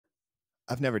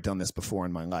I've never done this before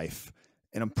in my life,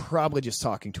 and I'm probably just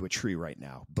talking to a tree right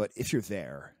now. But if you're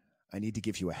there, I need to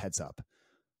give you a heads up.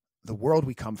 The world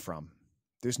we come from,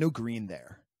 there's no green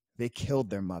there. They killed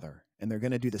their mother, and they're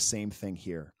going to do the same thing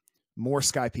here. More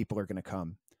sky people are going to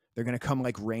come. They're going to come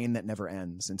like rain that never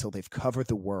ends until they've covered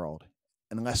the world,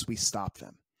 unless we stop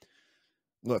them.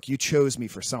 Look, you chose me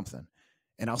for something,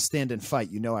 and I'll stand and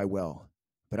fight. You know I will,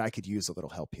 but I could use a little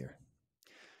help here.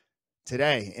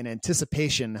 Today, in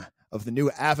anticipation of the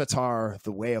new Avatar,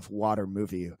 The Way of Water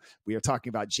movie, we are talking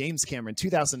about James Cameron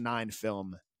 2009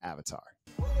 film Avatar.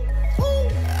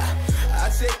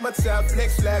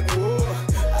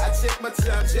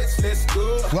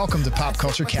 Welcome to Pop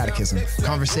Culture Catechism,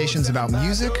 conversations about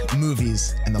music,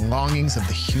 movies, and the longings of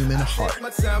the human heart.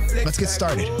 Let's get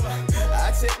started.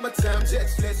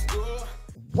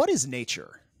 What is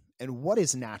nature and what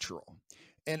is natural?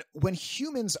 And when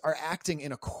humans are acting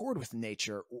in accord with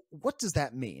nature, what does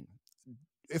that mean?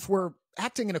 If we're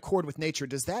acting in accord with nature,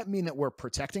 does that mean that we're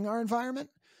protecting our environment?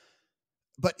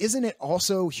 But isn't it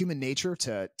also human nature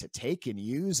to take and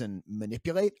use and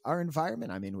manipulate our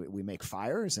environment? I mean, we make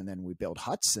fires, and then we build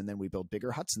huts, and then we build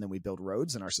bigger huts, and then we build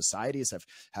roads, and our societies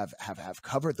have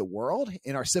covered the world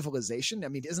in our civilization. I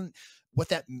mean, isn't what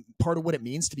that part of what it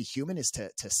means to be human is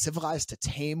to civilize, to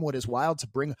tame what is wild, to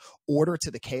bring order to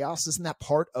the chaos? Isn't that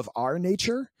part of our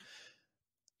nature?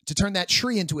 To turn that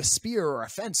tree into a spear or a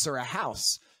fence or a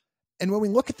house. And when we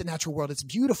look at the natural world, it's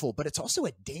beautiful, but it's also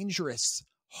a dangerous,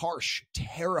 harsh,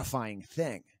 terrifying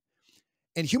thing.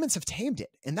 And humans have tamed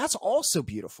it. And that's also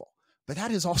beautiful. But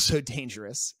that is also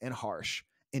dangerous and harsh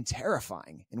and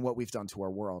terrifying in what we've done to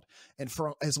our world. And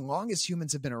for as long as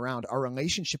humans have been around, our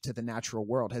relationship to the natural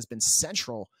world has been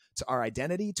central to our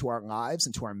identity, to our lives,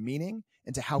 and to our meaning,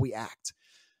 and to how we act.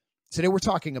 Today, we're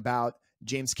talking about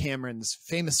James Cameron's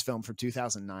famous film from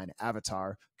 2009,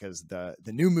 Avatar, because the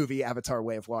new movie, Avatar: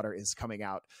 Way of Water, is coming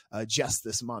out just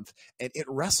this month. And it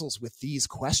wrestles with these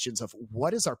questions of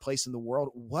what is our place in the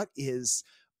world? What is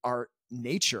our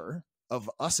nature of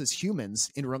us as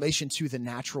humans in relation to the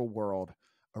natural world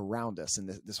around us? And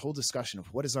this whole discussion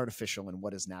of what is artificial and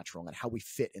what is natural, and how we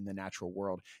fit in the natural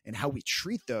world, and how we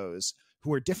treat those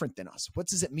who are different than us. What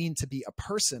does it mean to be a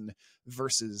person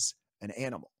versus an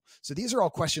animal? So these are all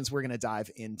questions we're going to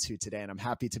dive into today. And I'm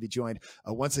happy to be joined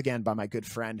once again by my good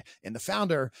friend and the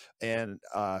founder and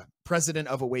president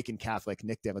of Awaken Catholic,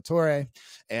 Nick De La Torre.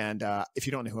 And if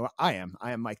you don't know who I am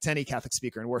Mike Tenney, Catholic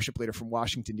speaker and worship leader from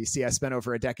Washington, D.C. I spent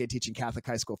over a decade teaching Catholic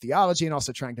high school theology and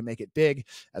also trying to make it big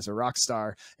as a rock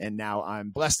star. And now I'm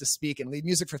blessed to speak and lead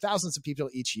music for thousands of people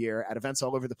each year at events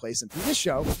all over the place. And through this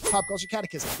show, Pop Culture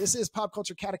Catechism. This is Pop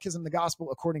Culture Catechism, the gospel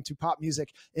according to pop music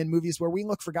in movies, where we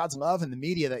look for God's love in the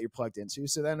media that you're plugged into.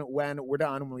 So then when we're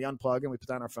done, when we unplug and we put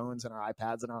down our phones and our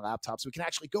iPads and our laptops, we can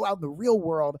actually go out in the real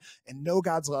world and know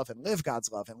God's love and live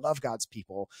God's love and love God's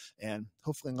people, and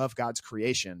hopefully love God's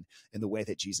creation in the way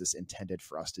that Jesus intended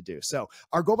for us to do. So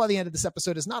our goal by the end of this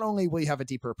episode is not only will you have a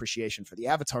deeper appreciation for the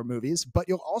Avatar movies, but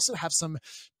you'll also have some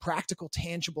practical,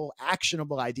 tangible,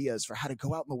 actionable ideas for how to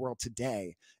go out in the world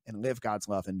today and live God's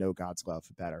love and know God's love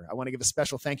better. I want to give a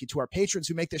special thank you to our patrons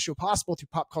who make this show possible through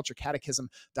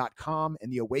popculturecatechism.com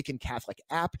and the Awaken Catholic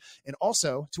app, and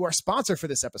also to our sponsor for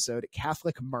this episode,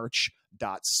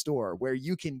 catholicmerch.store, where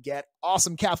you can get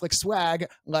awesome Catholic swag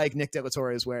like Nick De La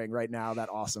Torre is wearing right now, that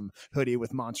awesome hoodie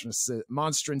with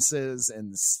monstrances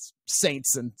and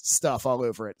saints and stuff all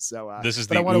over it. So this is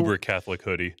the Uber Catholic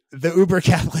hoodie. The Uber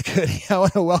Catholic hoodie. I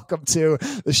want to welcome to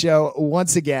the show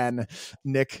once again,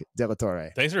 Nick De La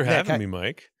Torre. Thanks for having me,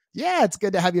 Mike. Yeah, it's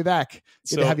good to have you back.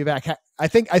 Good to have you back. I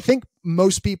think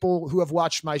most people who have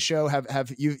watched my show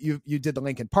have you did the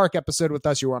Linkin Park episode with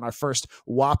us. You were on our first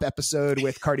WAP episode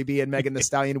with Cardi B and Megan Thee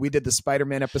Stallion. We did the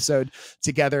Spider-Man episode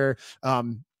together.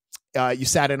 You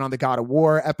sat in on the God of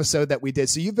War episode that we did.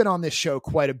 So you've been on this show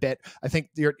quite a bit. I think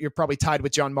you're probably tied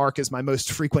with John Mark as my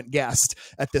most frequent guest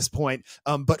at this point.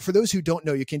 But for those who don't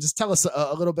know, you can just tell us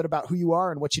a little bit about who you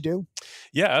are and what you do.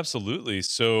 Yeah, absolutely.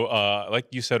 So like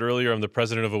you said earlier, I'm the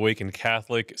president of Awaken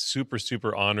Catholic,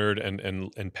 super honored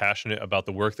and passionate about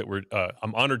the work that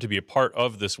I'm honored to be a part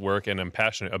of this work, and I'm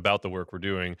passionate about the work we're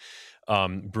doing.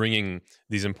 Bringing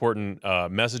these important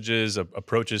messages,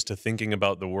 approaches to thinking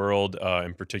about the world,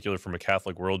 in particular from a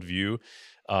Catholic worldview,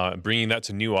 bringing that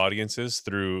to new audiences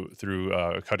through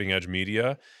cutting edge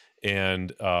media,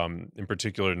 and in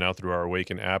particular now through our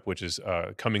Awaken app, which is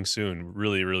coming soon.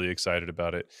 Really excited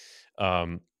about it,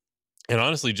 and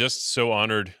honestly, just so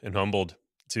honored and humbled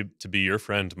to be your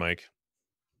friend, Mike.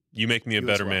 You make me a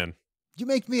better man. You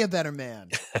make me a better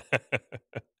man.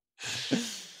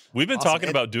 We've been talking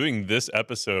about doing this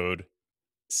episode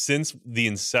since the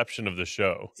inception of the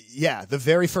show. Yeah, the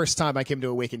very first time I came to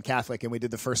Awaken Catholic and we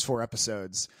did the first 4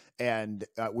 episodes, and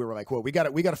we were like, well, we got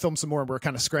to film some more, and we're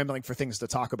kind of scrambling for things to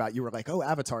talk about. You were like, oh,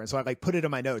 Avatar. And so I like put it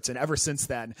in my notes, and ever since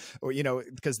then, or, you know,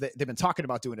 because they've been talking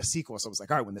about doing a sequel. So I was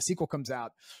like, all right, when the sequel comes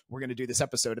out, we're going to do this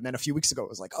episode. And then a few weeks ago, it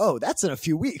was like, oh, that's in a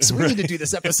few weeks. We need to do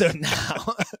this episode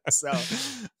now. So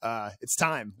it's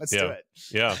time. Let's do it.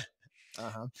 Yeah.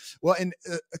 Well, and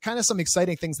kind of some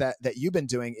exciting things that you've been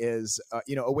doing is,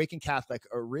 you know, Awaken Catholic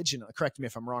originally, correct me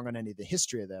if I'm wrong on any of the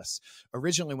history of this,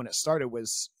 originally when it started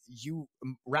was you,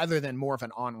 rather than more of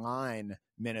an online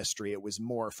ministry, it was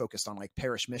more focused on like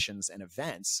parish missions and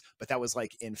events, but that was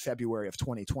like in February of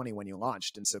 2020 when you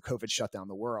launched. And so COVID shut down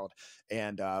the world.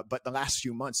 And, but the last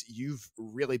few months, you've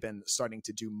really been starting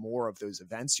to do more of those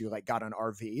events. You like got an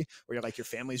RV where you're like, your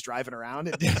family's driving around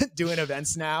and doing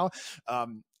events now.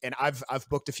 And I've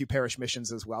booked a few parish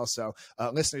missions as well. So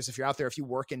listeners, if you're out there, if you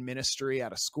work in ministry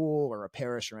at a school or a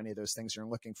parish or any of those things, you're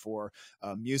looking for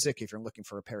music, if you're looking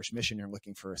for a parish mission, you're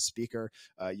looking for a speaker,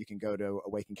 you can go to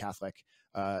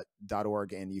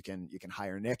awakencatholic.org and you can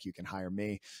hire Nick, you can hire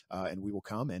me, and we will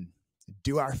come and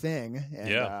do our thing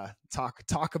and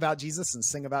talk about Jesus and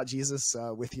sing about Jesus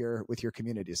with your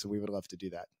community. So we would love to do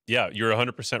that. Yeah, you're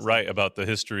 100% right about the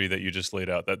history that you just laid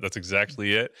out. That's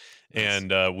exactly it.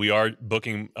 And we are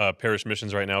booking parish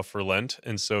missions right now for Lent.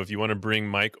 And so if you want to bring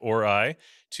Mike or I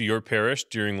to your parish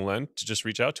during Lent, just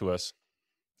reach out to us.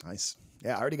 Nice.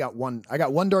 Yeah, I already got one. I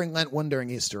got one during Lent, one during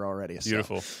Easter already. So.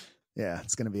 Beautiful. Yeah,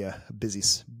 it's going to be a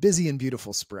busy and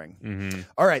beautiful spring. Mm-hmm.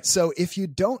 All right. So if you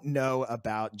don't know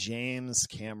about James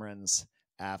Cameron's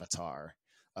Avatar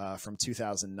from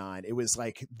 2009, it was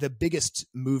like the biggest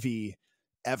movie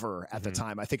ever at the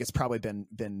time. I think it's probably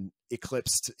been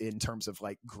eclipsed in terms of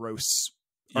like gross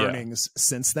earnings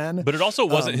since then. But it also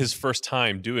wasn't his first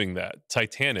time doing that.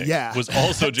 Titanic was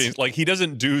also James. Like, he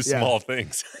doesn't do small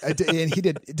things. And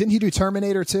didn't he do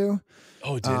Terminator too?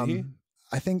 Oh, did he?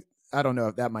 I think. I don't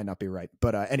know. That might not be right.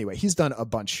 But anyway, he's done a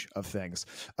bunch of things.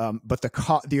 But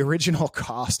the original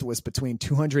cost was between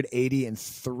 280 and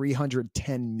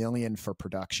 310 million for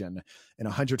production and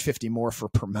 150 more for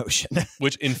promotion.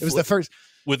 Which it was the first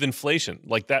with inflation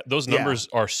like that. Those numbers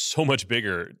are so much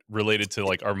bigger related to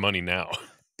like our money now.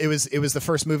 It was the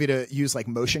first movie to use like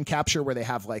motion capture where they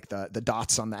have like the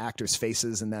dots on the actors'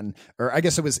 faces, and then, or I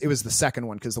guess it was the second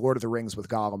one because the Lord of the Rings with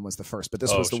Gollum was the first, but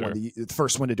this was the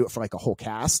first one to do it for like a whole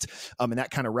cast. And that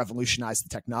kind of revolutionized the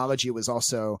technology. It was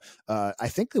also, I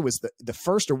think it was the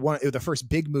first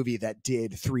big movie that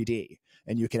did 3D,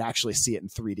 and you could actually see it in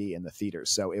 3D in the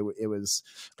theaters. So it was,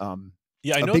 I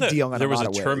know big that deal there was a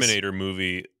Terminator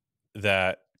movie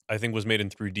that I think was made in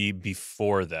 3D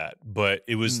before that, but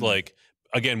it was like,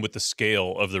 again, with the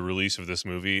scale of the release of this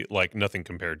movie, like nothing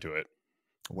compared to it.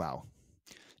 Wow.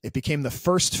 It became the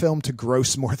first film to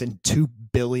gross more than $2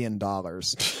 billion,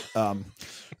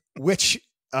 which,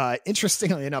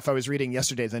 interestingly enough, I was reading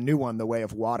yesterday, the new one, The Way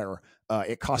of Water,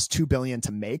 it cost $2 billion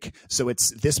to make. So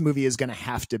this movie is going to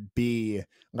have to be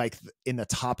like in the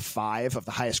top 5 of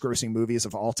the highest grossing movies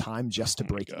of all time just to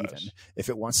break even, if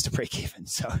it wants to break even.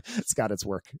 So it's got its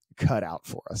work cut out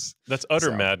for us. That's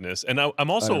utter madness. And I'm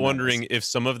also wondering if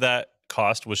some of that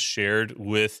cost was shared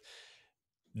with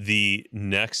the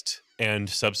next and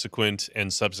subsequent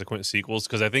sequels,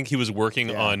 because I think he was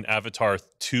working on Avatar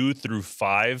 2 through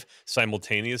 5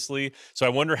 simultaneously. So I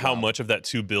wonder how much of that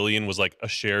 $2 billion was like a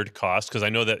shared cost, because I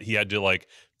know that he had to like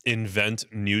invent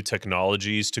new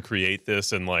technologies to create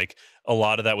this, and like a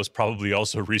lot of that was probably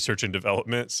also research and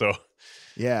development. So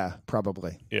yeah,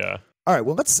 probably. Yeah. All right,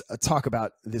 well, let's talk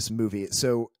about this movie.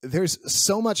 So there's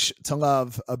so much to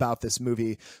love about this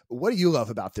movie. What do you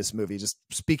love about this movie? Just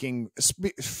speaking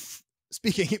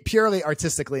purely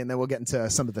artistically, and then we'll get into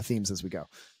some of the themes as we go.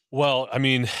 Well, I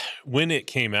mean, when it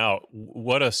came out,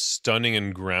 what a stunning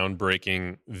and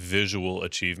groundbreaking visual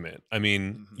achievement. I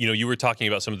mean, you were talking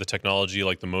about some of the technology,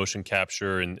 like the motion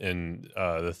capture and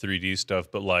the 3D stuff,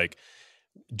 but like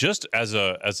just as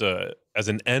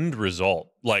an end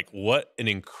result, like what an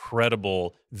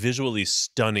incredible, visually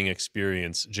stunning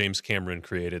experience James Cameron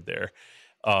created there.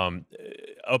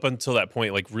 Up until that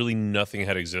point, like really nothing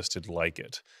had existed like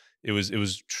it. It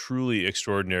was truly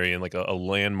extraordinary and like a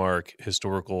landmark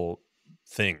historical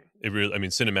thing. It really, I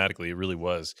mean, cinematically, it really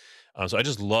was. So I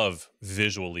just love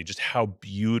visually just how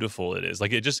beautiful it is.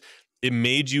 Like it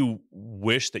made you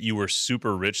wish that you were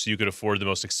super rich so you could afford the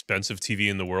most expensive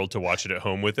TV in the world to watch it at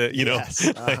home with it. You know,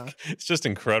 like, it's just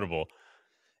incredible.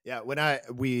 Yeah,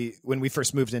 when we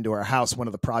first moved into our house, one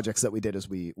of the projects that we did is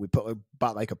we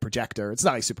bought like a projector. It's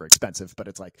not like super expensive, but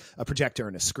it's like a projector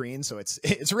and a screen, so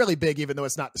it's really big, even though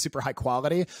it's not super high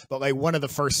quality. But like one of the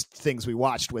first things we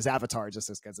watched was Avatar, just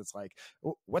because it's like,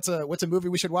 what's a movie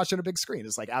we should watch on a big screen?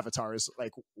 It's like Avatar is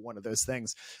like one of those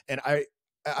things, and I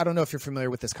don't know if you're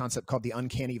familiar with this concept called the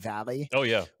uncanny valley. Oh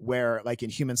yeah, where like in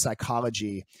human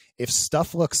psychology, if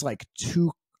stuff looks like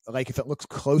if it looks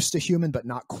close to human but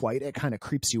not quite, it kind of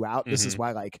creeps you out. This is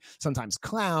why like sometimes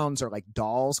clowns or like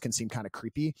dolls can seem kind of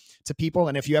creepy to people.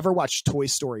 And if you ever watch Toy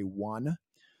Story 1,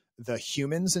 the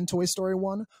humans in Toy Story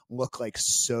 1 look like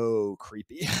so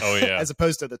creepy. Oh yeah. As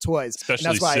opposed to the toys. Especially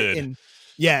and that's why Sid.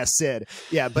 Sid.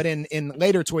 Yeah, but in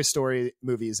later Toy Story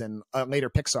movies and later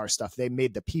Pixar stuff, they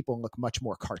made the people look much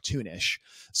more cartoonish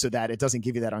so that it doesn't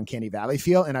give you that uncanny valley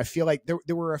feel. And I feel like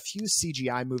there were a few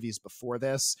CGI movies before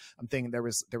this. I'm thinking there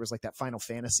was like that Final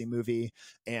Fantasy movie,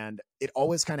 and it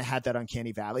always kind of had that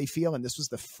uncanny valley feel. And this was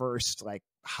the first like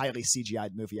highly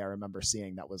CGI'd movie I remember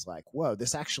seeing that was like, whoa,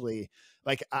 this actually,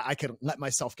 like I could let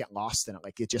myself get lost in it.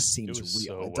 Like it just seems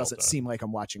real. So it doesn't seem like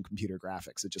I'm watching computer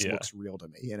graphics. It just looks real to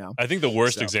me, you know? I think the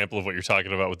worst example of what you're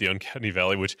talking about with the uncanny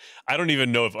valley, which I don't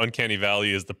even know if uncanny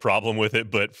valley is the problem with it,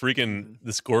 but freaking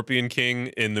the Scorpion King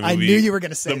in the movie. I knew you were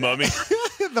going to say The Mummy.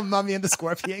 The Mummy and the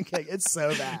Scorpion King. It's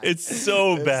so bad. It's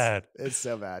so bad. It's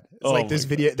so bad. It's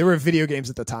like there were video games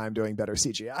at the time doing better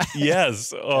CGI.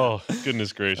 Yes. Oh,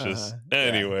 goodness gracious.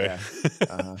 Anyway,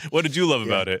 what did you love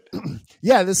about it?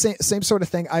 Yeah, the same sort of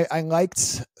thing. I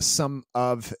liked some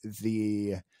of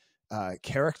the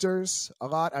characters a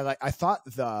lot. I thought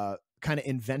the kind of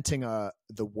inventing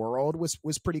the world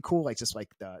was pretty cool. Like just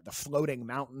like the floating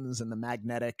mountains and the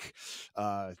magnetic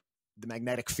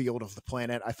field of the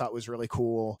planet I thought was really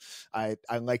cool. I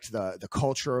liked the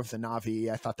culture of the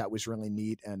Na'vi. I thought that was really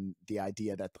neat. And the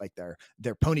idea that like their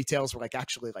ponytails were like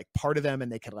actually like part of them,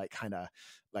 and they could like kind of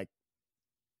like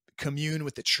commune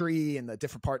with the tree and the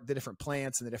different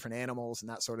plants and the different animals and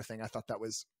that sort of thing. I thought that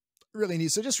was really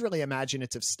neat. So just really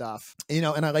imaginative stuff, you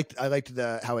know. And I liked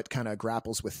how it kind of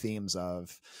grapples with themes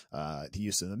of the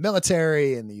use of the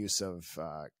military and the use of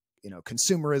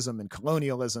consumerism and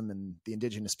colonialism and the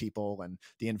indigenous people and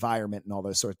the environment and all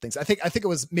those sort of things. I think it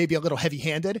was maybe a little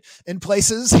heavy-handed in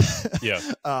places. Yeah.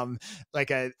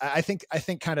 I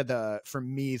think kind of for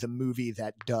me, the movie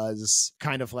that does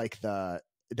kind of like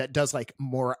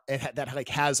more, that like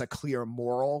has a clear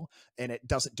moral, and it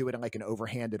doesn't do it in like an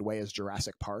overhanded way as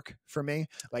Jurassic Park for me.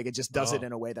 Like it just does it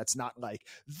in a way that's not like,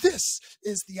 this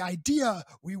is the idea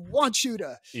we want you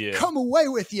to come away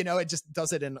with, you know. It just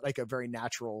does it in like a very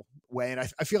natural way. And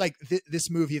I feel like this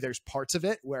movie, there's parts of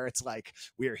it where it's like,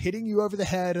 we are hitting you over the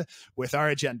head with our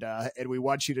agenda and we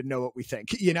want you to know what we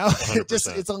think, you know.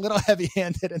 It's a little heavy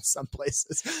handed in some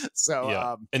places.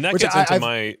 So and that gets into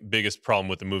my biggest problem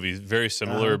with the movie. Very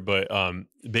similar, but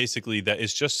basically that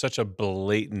is just such a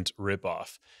blatant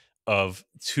ripoff of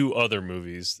two other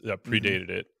movies that predated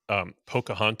it,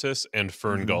 Pocahontas and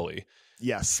Fern Gully.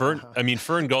 Yes.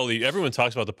 Fern Gully, everyone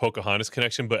talks about the Pocahontas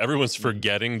connection, but everyone's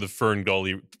forgetting the Fern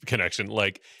Gully connection.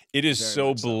 Like it is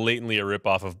so blatantly a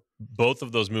ripoff of both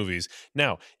of those movies.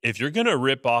 Now, if you're going to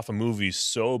rip off a movie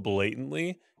so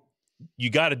blatantly, you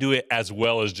got to do it as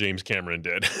well as James Cameron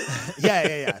did.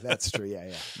 Yeah. That's true.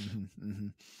 Yeah.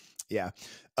 Yeah.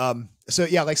 So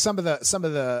yeah, like some of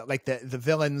the like the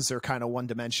villains are kind of one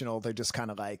dimensional. They're just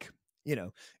kind of like, you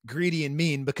know, greedy and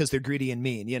mean because they're greedy and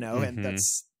mean, you know, and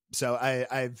that's, so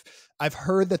I've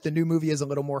heard that the new movie is a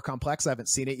little more complex. I haven't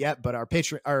seen it yet, but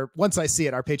once I see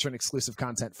it, our patron exclusive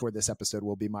content for this episode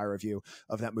will be my review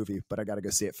of that movie, but I got to go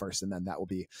see it first. And then that will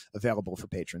be available for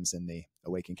patrons in the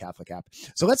Awaken Catholic app.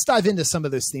 So let's dive into some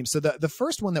of those themes. So the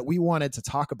first one that we wanted to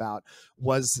talk about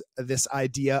was this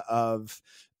idea of,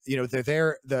 you know, they're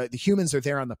there, the humans are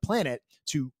there on the planet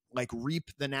to like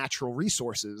reap the natural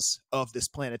resources of this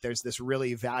planet. There's this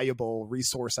really valuable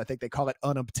resource. I think they call it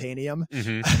unobtainium.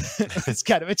 It's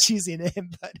kind of a cheesy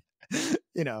name, but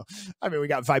you know, I mean, we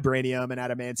got vibranium and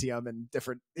adamantium and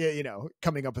different, you know,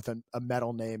 coming up with a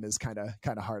metal name is kind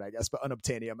of hard, I guess, but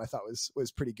unobtainium I thought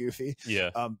was pretty goofy. Yeah.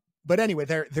 But anyway,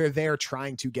 they're there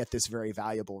trying to get this very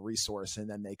valuable resource, and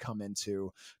then they come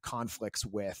into conflicts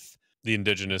with the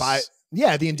indigenous,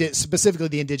 specifically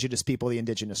the indigenous people, the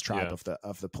indigenous tribe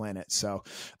of the planet. So,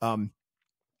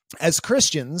 as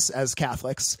Christians, as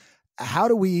Catholics,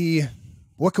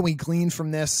 what can we glean from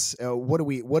this? What do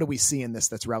we see in this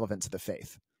that's relevant to the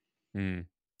faith?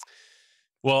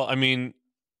 Well, I mean,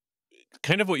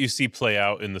 kind of what you see play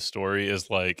out in the story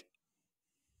is like,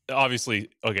 obviously,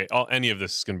 okay, any of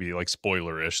this is going to be like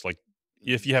spoiler-ish. Like,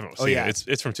 if you haven't seen it,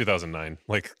 it's from 2009.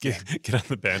 Like, get on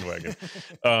the bandwagon.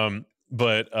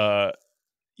 But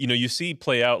you see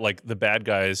play out like the bad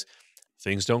guys,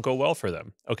 things don't go well for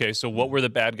them. Okay, so what were the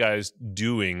bad guys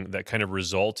doing that kind of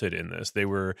resulted in this? They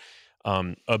were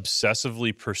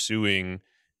obsessively pursuing,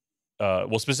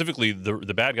 well, specifically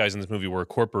the bad guys in this movie were a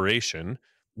corporation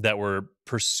that were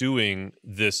pursuing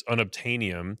this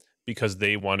unobtainium because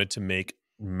they wanted to make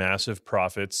massive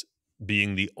profits,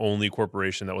 being the only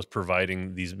corporation that was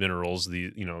providing these minerals,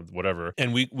 whatever.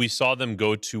 And we saw them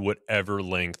go to whatever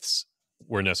lengths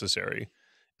were necessary.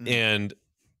 And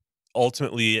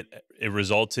ultimately it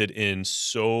resulted in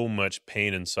so much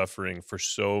pain and suffering for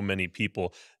so many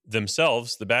people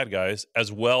themselves, the bad guys,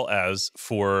 as well as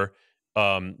for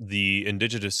the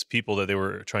indigenous people that they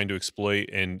were trying to exploit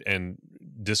and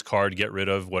discard, get rid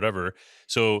of, whatever.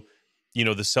 So,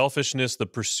 the selfishness, the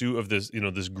pursuit of this,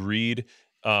 this greed,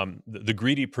 the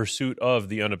greedy pursuit of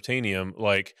the unobtainium,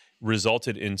 like,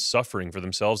 resulted in suffering for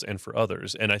themselves and for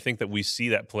others. And I think that we see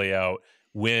that play out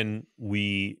when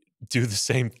we do the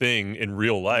same thing in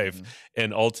real life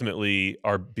and ultimately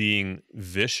are being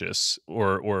vicious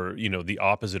or the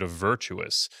opposite of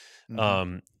virtuous.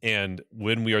 And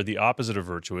when we are the opposite of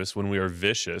virtuous, when we are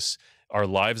vicious, our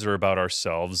lives are about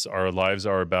ourselves. Our lives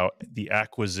are about the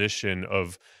acquisition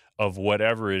of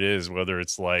whatever it is, whether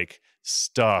it's like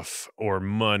stuff or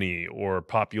money or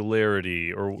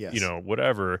popularity or,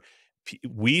 whatever.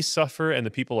 We suffer and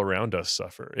the people around us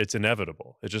suffer. It's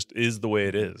inevitable. It just is the way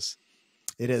it is.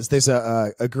 It is. There's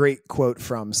a great quote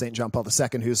from St. John Paul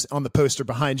II, who's on the poster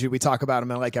behind you. We talk about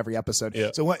him in like every episode. Yeah.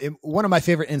 So one of my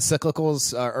favorite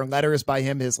encyclicals or letters by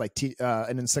him is like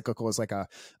an encyclical is like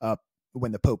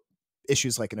when the Pope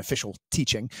issues like an official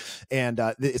teaching, and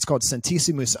it's called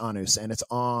Centesimus Annus, and it's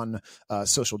on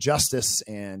social justice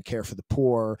and care for the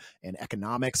poor and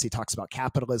economics. He talks about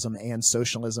capitalism and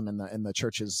socialism and the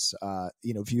church's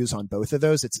views on both of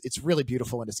those. It's really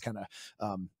beautiful, and it's kind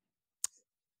of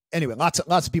anyway, lots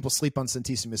of people sleep on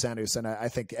Centesimus Annus, and I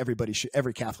think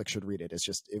every Catholic should read it. It's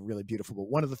just really beautiful. But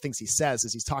one of the things he says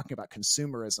is he's talking about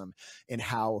consumerism and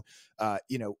how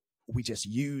we just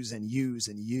use and use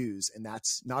and use, and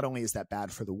that's not only is that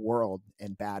bad for the world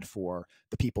and bad for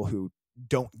the people who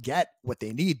don't get what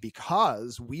they need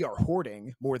because we are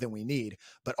hoarding more than we need,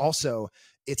 but also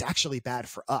it's actually bad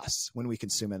for us when we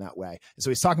consume in that way. And so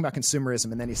he's talking about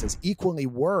consumerism, and then he says equally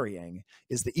worrying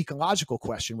is the ecological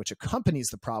question which accompanies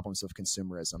the problems of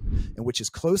consumerism and which is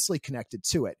closely connected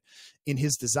to it. In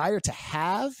his desire to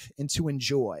have and to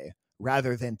enjoy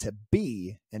rather than to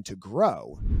be and to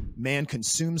grow, man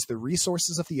consumes the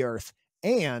resources of the earth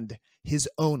and his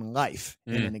own life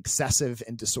in an excessive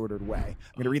and disordered way.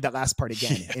 I'm going to read that last part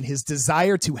again. In his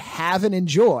desire to have and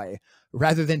enjoy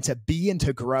rather than to be and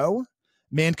to grow,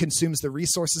 man consumes the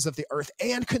resources of the earth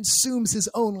and consumes his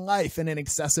own life in an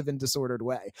excessive and disordered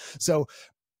way. So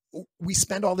we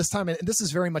spend all this time, and this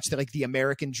is very much like the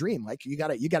American dream. Like you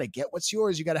gotta get what's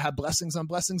yours. You gotta have blessings on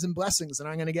blessings and blessings, and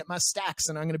I'm gonna get my stacks,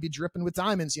 and I'm gonna be dripping with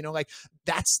diamonds. Like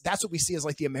that's what we see as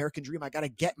like the American dream. I gotta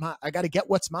get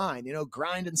what's mine.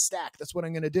 Grind and stack. That's what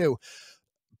I'm gonna do.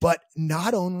 But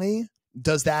not only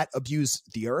does that abuse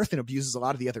the earth and abuses a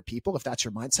lot of the other people, if that's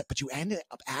your mindset, but you end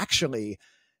up actually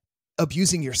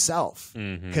abusing yourself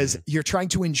because you're trying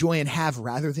to enjoy and have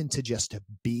rather than to just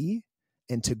be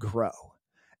and to grow.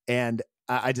 And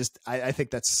I think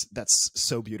that's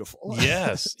so beautiful.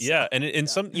 Yes. Yeah. And in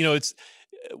some, it's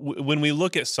when we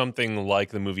look at something like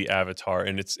the movie Avatar,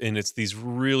 and it's these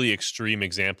really extreme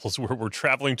examples where we're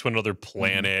traveling to another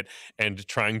planet and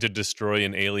trying to destroy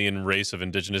an alien race of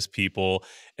indigenous people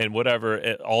and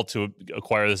whatever, all to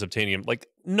acquire this obtainium. Like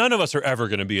none of us are ever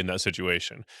going to be in that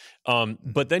situation.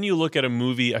 But then you look at a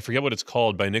movie, I forget what it's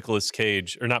called, by Nicolas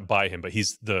Cage, or not by him, but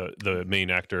he's the main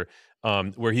actor.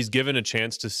 Where he's given a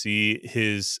chance to see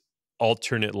his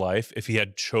alternate life if he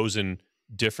had chosen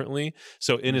differently.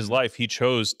 So in his life, he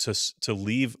chose to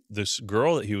leave this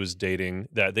girl that he was dating,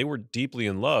 that they were deeply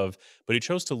in love, but he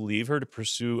chose to leave her to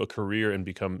pursue a career and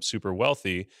become super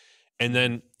wealthy. And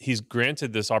then he's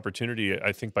granted this opportunity,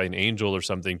 I think by an angel or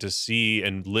something, to see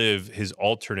and live his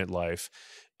alternate life.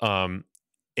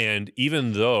 And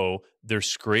even though they're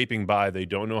scraping by, they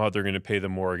don't know how they're going to pay the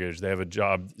mortgage. They have a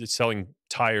job selling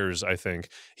tires, I think.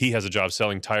 He has a job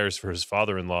selling tires for his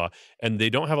father-in-law, and they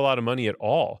don't have a lot of money at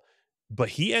all. But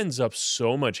he ends up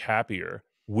so much happier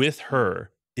with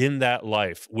her in that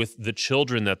life, with the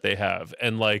children that they have.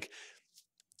 And like,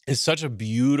 it's such a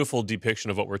beautiful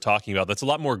depiction of what we're talking about. That's a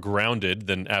lot more grounded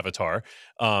than Avatar.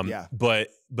 But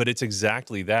it's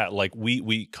exactly that. Like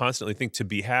we constantly think, to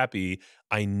be happy,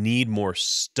 I need more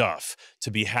stuff.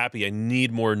 To be happy, I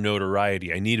need more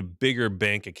notoriety. I need a bigger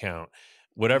bank account.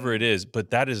 whatever it is, but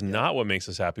that is not what makes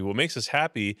us happy. What makes us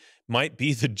happy might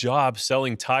be the job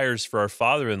selling tires for our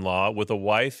father-in-law with a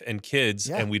wife and kids,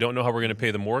 and we don't know how we're going to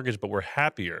pay the mortgage, but we're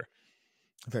happier.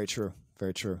 Very true.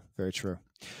 Very true. Very true.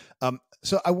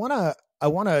 So I want to,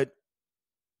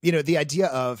 the idea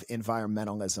of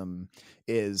environmentalism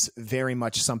is very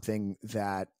much something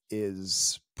that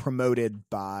is promoted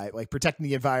by, like, protecting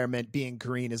the environment, being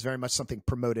green is very much something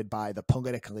promoted by the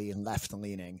politically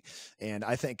left-leaning. And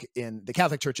I think in the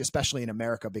Catholic Church, especially in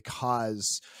America,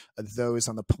 because those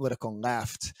on the political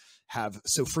left have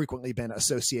so frequently been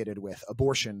associated with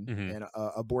abortion and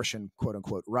abortion, quote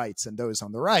unquote, rights. And those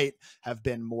on the right have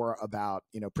been more about,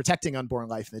 protecting unborn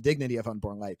life and the dignity of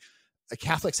unborn life.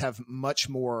 Catholics have much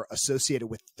more associated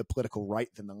with the political right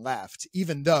than the left,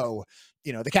 even though,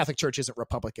 the Catholic Church isn't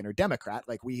Republican or Democrat.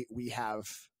 Like we have,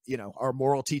 our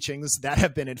moral teachings that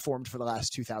have been informed for the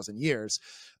last 2,000 years.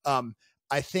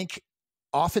 I think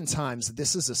oftentimes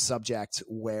this is a subject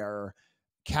where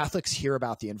Catholics hear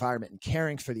about the environment and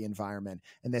caring for the environment,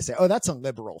 and they say, oh, that's a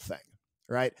liberal thing.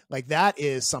 Right? Like that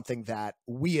is something that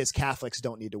we as Catholics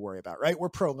don't need to worry about, right? We're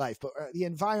pro-life, but the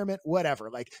environment, whatever.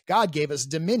 Like God gave us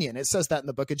dominion. It says that in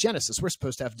the book of Genesis. We're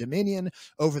supposed to have dominion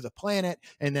over the planet.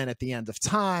 And then at the end of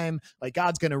time, like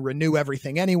God's going to renew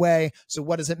everything anyway. So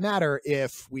what does it matter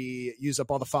if we use up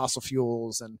all the fossil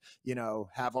fuels and,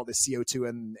 have all this CO2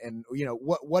 and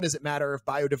what does it matter if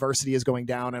biodiversity is going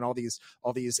down and all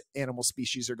these animal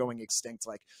species are going extinct?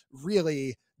 Like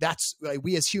really, that's like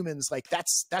we as humans, like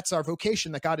that's our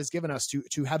vocation that God has given us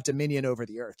to have dominion over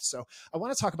the earth. So I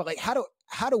want to talk about like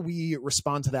how do we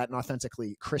respond to that in an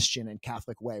authentically Christian and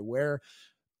Catholic way? Where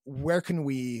can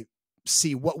we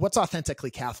see what's authentically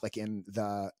Catholic in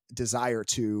the desire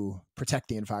to protect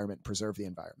the environment, preserve the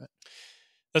environment?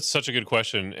 That's such a good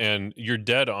question, and you're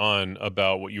dead on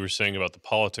about what you were saying about the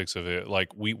politics of it. Like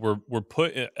we're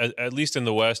put, at least in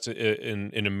the West,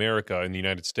 in America, in the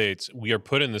United States, we are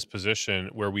put in this position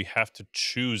where we have to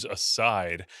choose a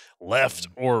side, left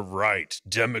or right,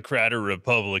 Democrat or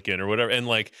Republican or whatever. And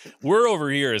like we're over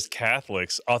here as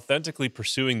Catholics, authentically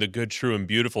pursuing the good, true, and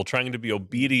beautiful, trying to be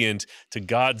obedient to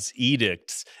God's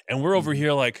edicts, and we're over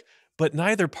here like, but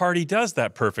neither party does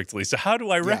that perfectly. So how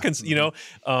do I reconcile,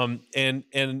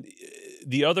 and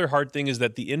the other hard thing is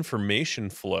that the information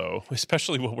flow,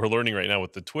 especially what we're learning right now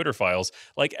with the Twitter files,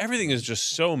 like everything is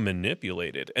just so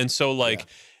manipulated. And so like,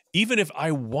 even if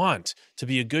I want to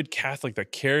be a good Catholic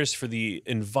that cares for the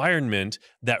environment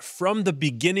that from the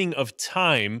beginning of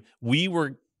time, we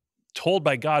were told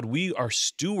by God we are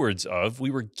stewards of,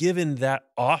 we were given that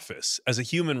office as a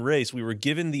human race. We were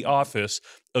given the office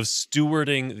of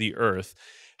stewarding the earth.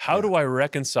 How do I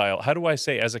reconcile? How do I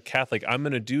say as a Catholic, I'm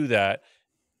going to do that,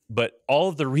 but all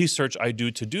of the research I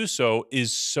do to do so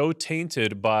is so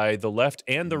tainted by the left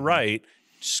and the right,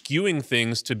 skewing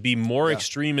things to be more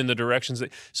extreme in the directions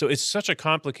that, so it's such a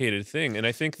complicated thing. And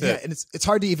I think that and it's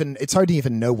hard to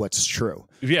even know what's true.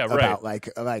 About like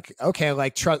okay,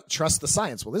 like trust the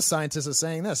science. Well, this scientist is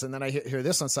saying this, and then I hear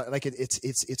this on like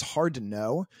it's hard to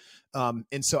know.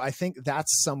 And so I think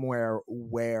that's somewhere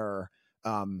where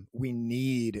we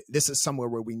need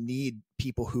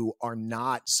people who are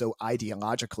not so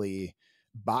ideologically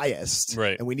biased,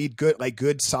 right? And we need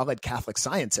good solid Catholic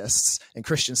scientists and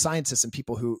Christian scientists and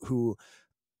people who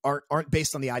aren't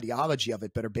based on the ideology of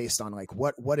it, but are based on like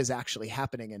what is actually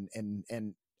happening.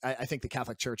 And I think the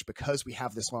Catholic Church, because we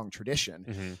have this long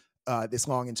tradition, this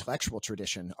long intellectual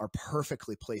tradition, are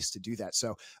perfectly placed to do that.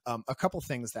 So a couple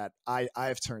things that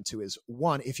I've turned to is,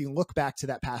 one, if you look back to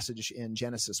that passage in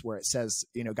Genesis where it says,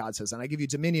 God says, and I give you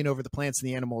dominion over the plants and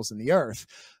the animals and the earth,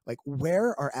 like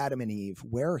where are Adam and Eve?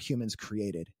 Where are humans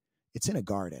created? It's in a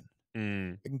garden.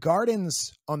 And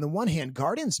gardens, on the one hand,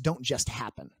 gardens don't just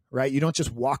happen, right? You don't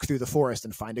just walk through the forest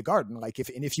and find a garden. Like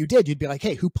if you did, you'd be like,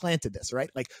 hey, who planted this, right?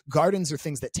 Like gardens are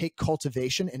things that take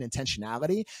cultivation and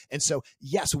intentionality. And so,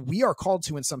 yes, we are called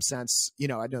to, in some sense,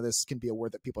 I know this can be a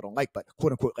word that people don't like, but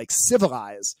quote unquote, like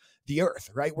civilize the earth,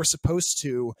 right? We're supposed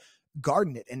to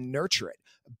garden it and nurture it.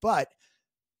 But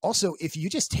also, if you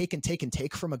just take and take and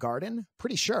take from a garden,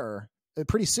 pretty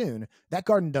soon that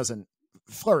garden doesn't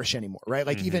flourish anymore, right?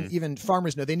 Like even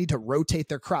farmers know they need to rotate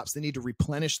their crops. They need to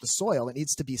replenish the soil. It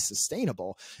needs to be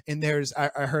sustainable. And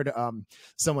I heard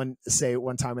someone say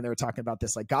one time when they were talking about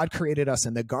this, like God created us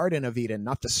in the Garden of Eden,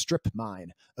 not the strip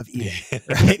mine of Eden,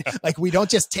 right? Like we don't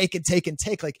just take and take and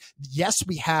take. Like, yes,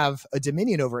 we have a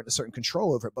dominion over it and a certain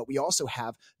control over it, but we also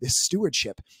have this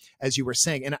stewardship, as you were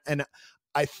saying. And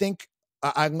I think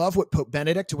I love what Pope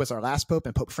Benedict, who was our last Pope,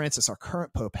 and Pope Francis, our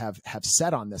current Pope, have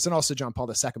said on this, and also John Paul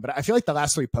II. But I feel like the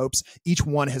last three popes, each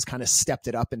one has kind of stepped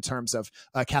it up in terms of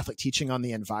Catholic teaching on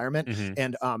the environment.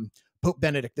 And Pope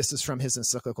Benedict, this is from his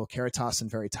encyclical Caritas in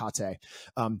Veritate.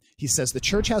 He says, the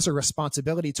church has a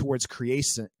responsibility towards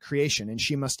creation, and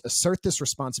she must assert this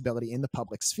responsibility in the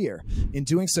public sphere. In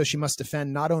doing so, she must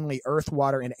defend not only earth,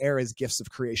 water, and air as gifts of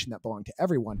creation that belong to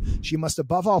everyone. She must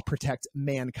above all protect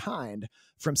mankind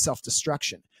from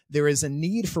self-destruction. There is a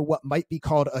need for what might be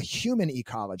called a human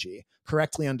ecology,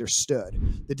 correctly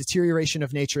understood. The deterioration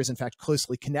of nature is in fact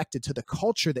closely connected to the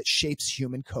culture that shapes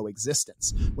human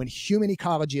coexistence. When human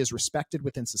ecology is respected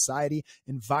within society,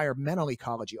 environmental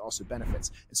ecology also benefits.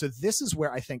 And so this is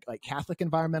where I think like Catholic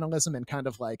environmentalism and kind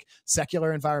of like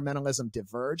secular environmentalism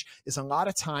diverge, is a lot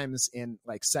of times in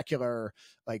like secular,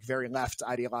 like very left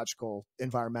ideological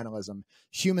environmentalism,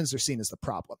 humans are seen as the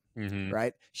problem,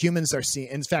 right? Humans are seen,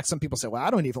 in fact, some people say, well,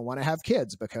 I don't even want to have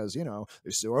kids because, you know,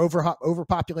 they're so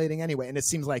overpopulating anyway. And it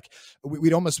seems like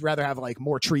we'd almost rather have like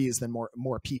more trees than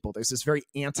more people. There's this very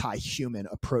anti-human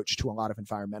approach to a lot of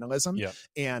environmentalism. Yeah.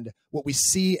 And what we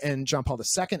see in John Paul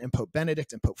II and Pope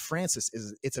Benedict and Pope Francis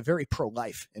is it's a very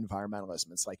pro-life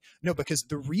environmentalism. It's like, no, because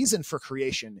the reason for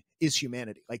creation is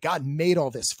humanity. Like God made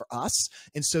all this for us.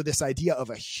 And so this idea of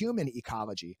a human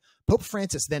ecology, Pope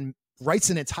Francis then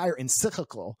writes an entire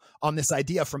encyclical on this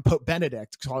idea from Pope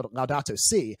Benedict called Laudato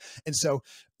Si. And so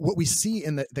what we see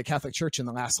in the Catholic Church in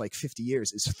the last like 50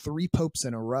 years is 3 popes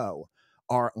in a row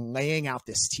are laying out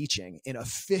this teaching in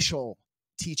official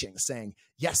teaching, saying,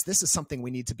 yes, this is something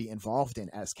we need to be involved in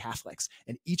as Catholics.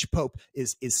 And each pope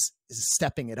is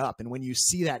stepping it up. And when you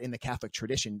see that in the Catholic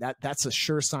tradition, that's a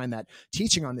sure sign that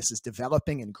teaching on this is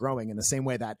developing and growing in the same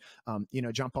way that, you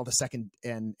know, John Paul II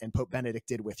and Pope Benedict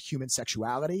did with human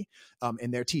sexuality in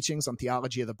their teachings on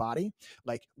theology of the body.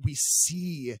 Like we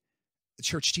see the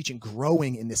church teaching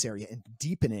growing in this area and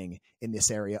deepening in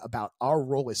this area about our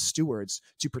role as stewards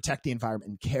to protect the environment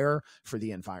and care for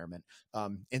the environment.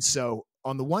 And so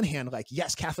on the one hand, like,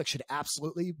 yes, Catholics should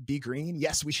absolutely be green.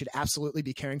 Yes, we should absolutely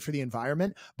be caring for the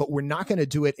environment, but we're not going to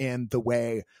do it in the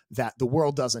way that the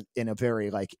world doesn't, in a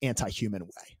very like anti-human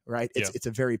way, right? It's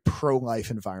a very pro-life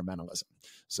environmentalism.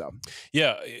 So,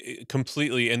 yeah,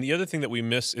 completely. And the other thing that we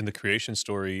miss in the creation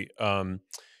story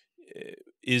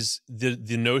is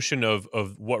the notion of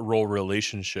what role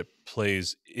relationship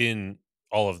plays in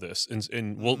all of this.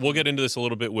 And we'll get into this a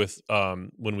little bit with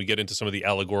when we get into some of the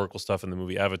allegorical stuff in the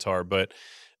movie Avatar. But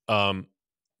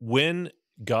when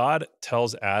God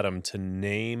tells Adam to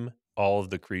name all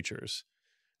of the creatures,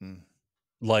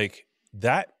 like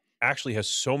that actually has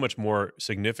so much more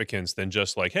significance than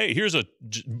just like, hey, here's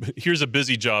a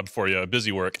busy job for you, a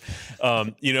busy work.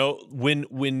 You know,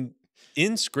 when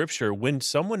in Scripture, when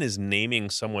someone is naming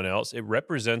someone else, it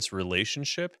represents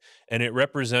relationship and it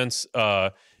represents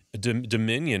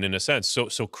dominion in a sense.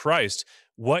 So Christ,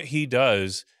 what he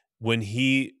does when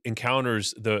he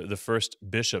encounters the first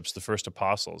bishops, the first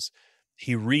apostles,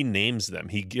 he renames them.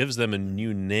 He gives them a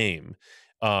new name,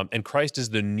 and Christ is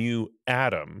the new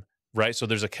Adam, right? So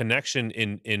there's a connection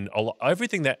in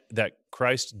everything that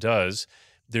Christ does.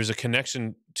 There's a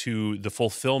connection to the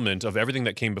fulfillment of everything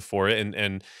that came before it,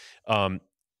 and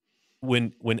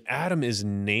when Adam is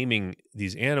naming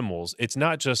these animals, it's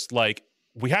not just like,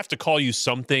 we have to call you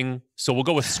something, so we'll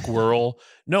go with squirrel.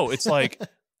 No, it's like,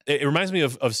 it reminds me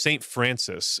of Saint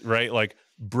Francis, right? Like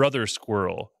brother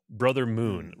squirrel, brother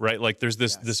moon, right? Like there's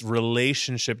this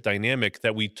relationship dynamic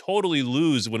that we totally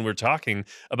lose when we're talking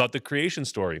about the creation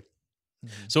story.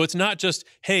 So it's not just,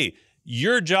 hey,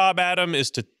 your job, Adam, is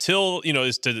to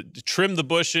is to trim the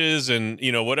bushes and,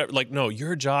 whatever. Like, no,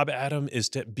 your job, Adam, is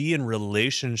to be in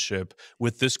relationship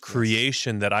with this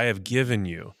creation that I have given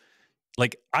you.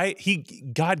 Like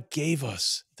God gave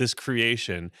us this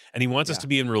creation and he wants us to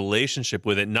be in relationship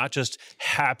with it, not just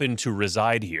happen to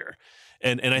reside here.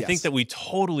 And I think that we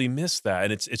totally miss that.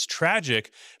 And it's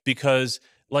tragic because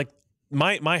like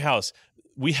my house,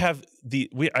 we have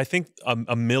I think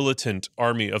a militant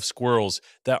army of squirrels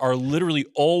that are literally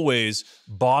always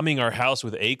bombing our house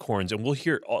with acorns, and we'll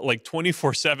hear like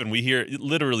 24/7. We hear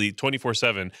literally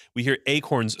 24/7. We hear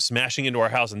acorns smashing into our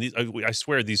house, and I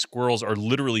swear these squirrels are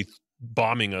literally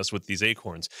bombing us with these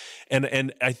acorns,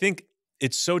 and I think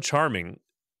it's so charming.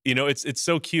 It's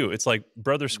so cute. It's like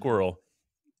brother squirrel.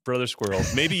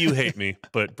 Maybe you hate me,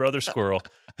 but brother squirrel.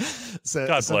 So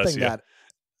God bless you.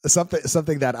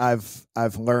 Something that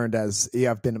I've learned as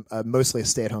I've been mostly a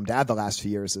stay-at-home dad the last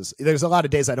few years is there's a lot of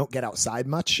days I don't get outside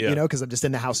much, because I'm just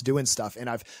in the house doing stuff. And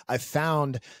I've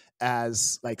found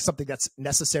as like something that's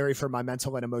necessary for my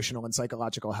mental and emotional and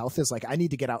psychological health is like I need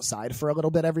to get outside for a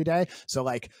little bit every day. So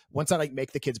like once I like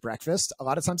make the kids breakfast, a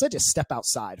lot of times I just step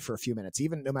outside for a few minutes,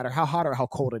 even no matter how hot or how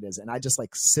cold it is. And I just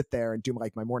like sit there and do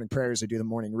like my morning prayers or do the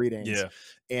morning readings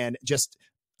and just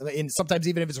and sometimes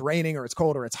even if it's raining or it's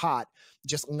cold or it's hot,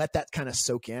 just let that kind of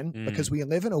soak in, because we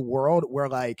live in a world where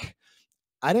like,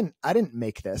 I didn't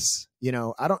make this, you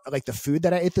know, I don't like the food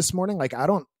that I ate this morning. Like, I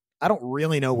don't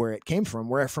really know where it came from,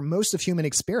 where from most of human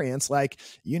experience, like,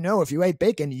 you know, if you ate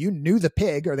bacon, you knew the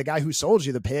pig or the guy who sold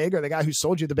you the pig or the guy who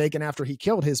sold you the bacon after he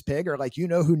killed his pig, or like, you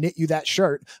know, who knit you that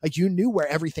shirt. Like, you knew where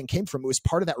everything came from. It was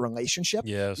part of that relationship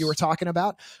you were talking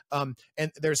about. And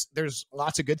there's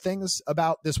lots of good things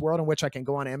about this world in which I can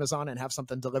go on Amazon and have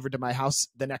something delivered to my house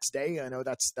the next day. I know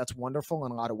that's wonderful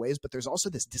in a lot of ways, but there's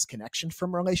also this disconnection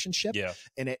from relationship. Yeah.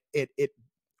 And it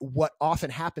what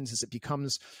often happens is it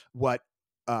becomes what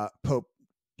Pope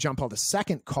John Paul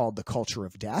II called the culture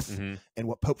of death, and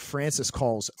what Pope Francis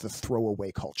calls the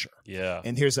throwaway culture. Yeah.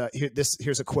 And here's a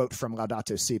quote from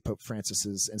Laudato Si, Pope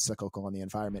Francis's encyclical on the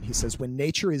environment. He says, "When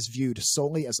nature is viewed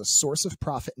solely as a source of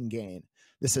profit and gain,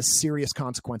 this has serious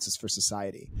consequences for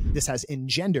society. This has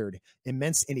engendered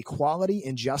immense inequality,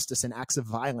 injustice, and acts of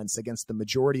violence against the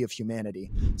majority of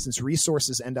humanity, since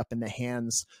resources end up in the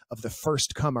hands of the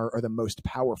first comer or the most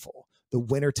powerful. The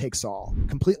winner takes all.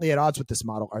 Completely at odds with this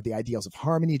model are the ideals of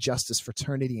harmony, justice,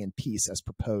 fraternity, and peace as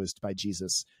proposed by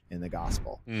Jesus in the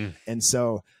gospel." And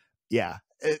so, yeah,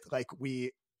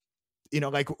 you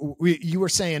were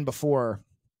saying before,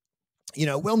 you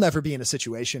know, we'll never be in a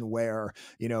situation where,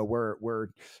 you know, we're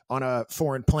on a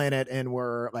foreign planet and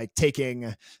we're like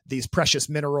taking these precious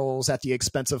minerals at the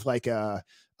expense of like a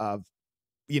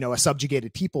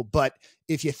subjugated people. But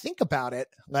if you think about it,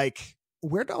 like,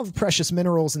 where did all the precious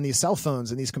minerals in these cell phones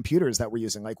and these computers that we're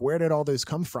using, like, where did all those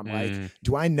come from? Like,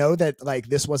 do I know that like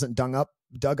this wasn't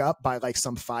dug up by like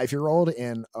some 5-year-old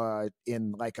in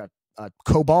like a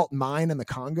cobalt mine in the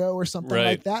Congo or something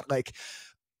like that? Like,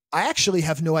 I actually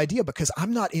have no idea, because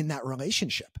I'm not in that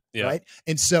relationship. Yeah. Right.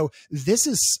 And so this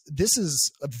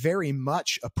is a very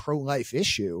much a pro-life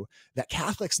issue that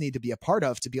Catholics need to be a part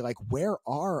of, to be like, where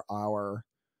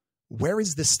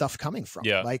is this stuff coming from?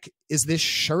 Yeah. Like, is this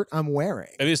shirt I'm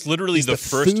wearing? I mean, it's literally the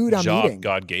first job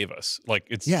God gave us. Like,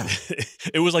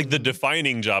 it was like the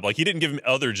defining job. Like, he didn't give him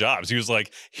other jobs. He was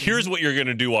like, here's what you're going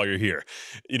to do while you're here,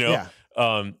 you know?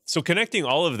 Yeah. So connecting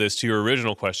all of this to your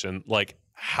original question, like,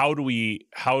 how do we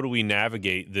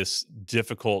navigate this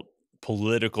difficult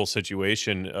political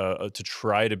situation to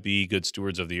try to be good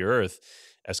stewards of the earth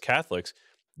as Catholics?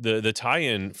 The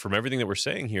tie-in from everything that we're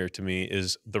saying here to me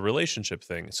is the relationship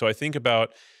thing. So I think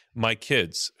about my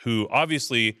kids, who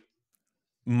obviously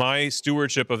my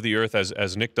stewardship of the earth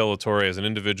as Nick De La Torre, as an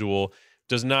individual,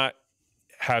 does not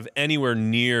have anywhere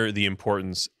near the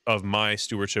importance of my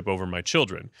stewardship over my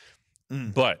children.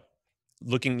 But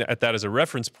looking at that as a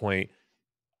reference point,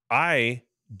 I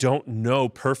don't know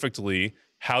perfectly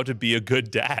how to be a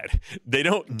good dad. They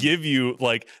don't give you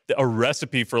like a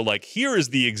recipe for like, here is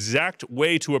the exact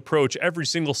way to approach every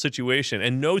single situation.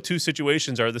 And no two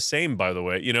situations are the same, by the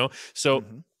way, you know? So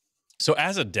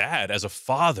as a dad, as a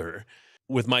father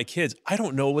with my kids, I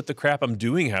don't know what the crap I'm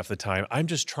doing half the time. I'm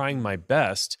just trying my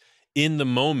best in the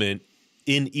moment,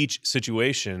 in each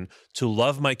situation, to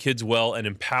love my kids well and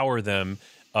empower them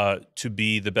to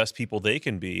be the best people they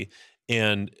can be,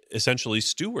 and essentially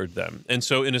steward them. And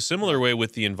so in a similar way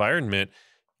with the environment,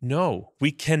 no,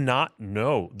 we cannot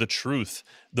know the truth,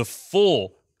 the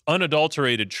full,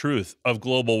 unadulterated truth of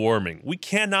global warming. We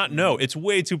cannot know. It's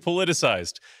way too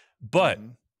politicized. But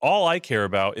all I care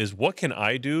about is, what can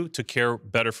I do to care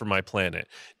better for my planet?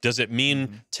 Does it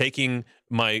mean taking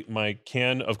my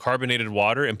can of carbonated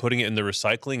water and putting it in the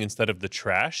recycling instead of the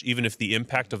trash, even if the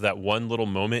impact of that one little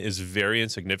moment is very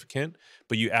insignificant?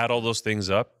 But you add all those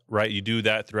things up, right? You do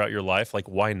that throughout your life. Like,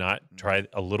 why not try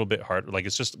a little bit harder? Like,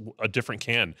 it's just a different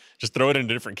can. Just throw it in a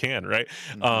different can, right?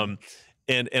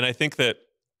 And I think that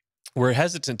we're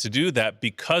hesitant to do that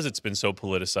because it's been so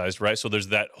politicized, right? So there's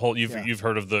that whole, you've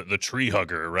heard of the tree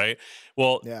hugger, right?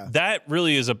 Well, that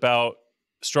really is about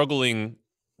struggling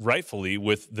rightfully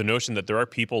with the notion that there are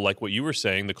people, like what you were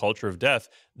saying, the culture of death,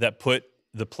 that put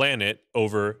the planet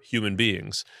over human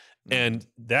beings. And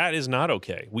that is not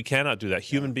okay. We cannot do that.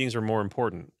 Human beings are more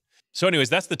important. So anyways,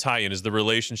 that's the tie-in, is the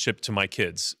relationship to my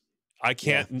kids. I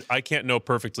can't know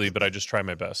perfectly, but I just try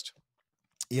my best.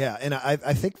 Yeah. And I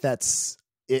think that's,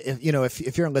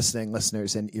 if you're listening,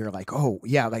 listeners, and you're like, oh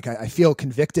yeah, like I feel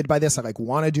convicted by this. I like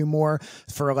want to do more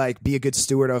for like be a good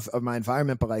steward of my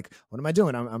environment, but like, what am I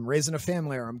doing? I'm raising a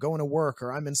family, or I'm going to work,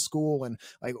 or I'm in school, and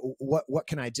like, what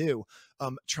can I do?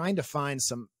 Trying to find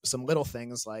some little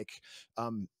things like,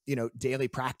 daily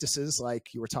practices,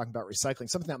 like you were talking about recycling.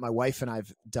 Something that my wife and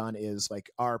I've done is like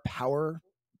our power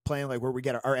plan, like where we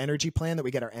get our energy plan that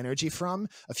we get our energy from.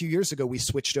 A few years ago, we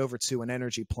switched over to an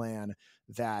energy plan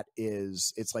that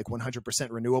it's like 100%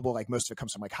 renewable. Like most of it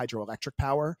comes from like hydroelectric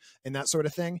power and that sort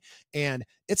of thing. And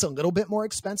it's a little bit more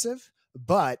expensive,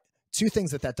 but two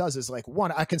things that does is like,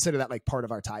 one, I consider that like part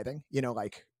of our tithing,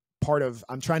 like part of,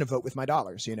 I'm trying to vote with my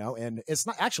dollars, and it's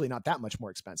not actually not that much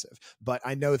more expensive, but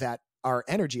I know that our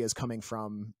energy is coming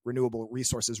from renewable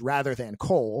resources rather than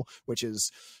coal, which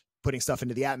is putting stuff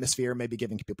into the atmosphere, maybe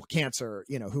giving people cancer,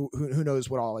 who knows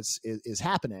what all is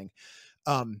happening.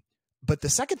 But the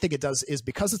second thing it does is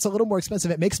because it's a little more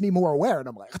expensive, it makes me more aware. And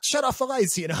I'm like, shut off the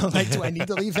lights, like, do I need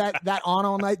to leave that on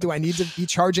all night? Do I need to be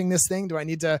charging this thing? Do I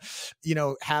need to,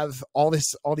 have all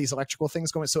these electrical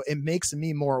things going? So it makes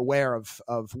me more aware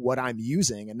of what I'm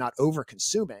using and not over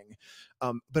consuming.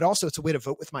 But also it's a way to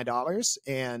vote with my dollars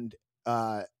and,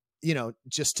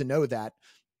 just to know that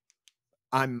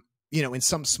I'm, in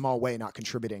some small way, not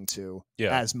contributing to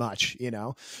as much,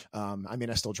 I mean,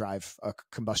 I still drive a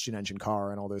combustion engine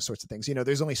car and all those sorts of things.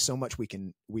 There's only so much we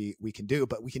can do,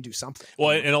 but we can do something.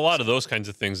 Well, and a lot of those kinds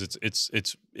of things,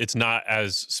 it's not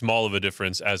as small of a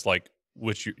difference as like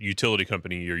which utility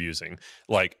company you're using.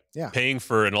 Like paying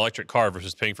for an electric car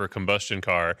versus paying for a combustion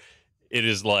car, it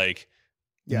is like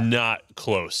not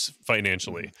close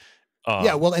financially.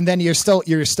 Well, and then you're still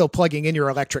plugging in your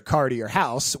electric car to your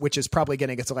house, which is probably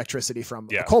getting its electricity from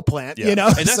a coal plant, And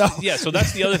that's, so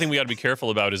that's the other thing we got to be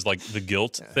careful about is like the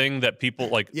guilt thing that people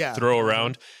like throw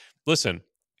around. Listen,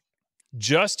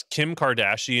 just Kim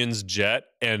Kardashian's jet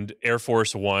and Air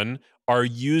Force One are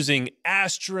using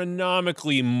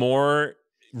astronomically more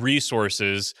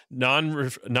resources,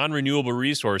 non-renewable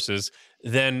resources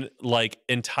than like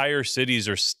entire cities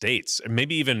or states, and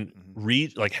maybe even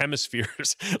like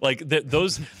hemispheres. Like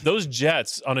those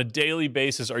jets on a daily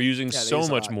basis are using so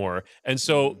much more. And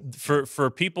so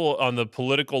for people on the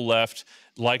political left,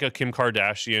 like a Kim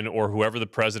Kardashian or whoever the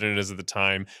president is at the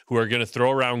time, who are going to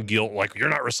throw around guilt, like you're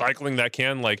not recycling that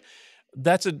can, like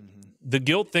the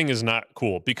guilt thing is not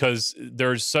cool because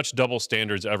there's such double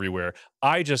standards everywhere.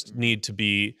 I just need to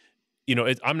be,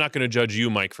 I'm not going to judge you,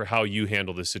 Mike, for how you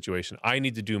handle this situation. I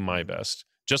need to do my best.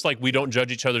 Just like we don't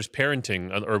judge each other's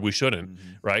parenting, or we shouldn't,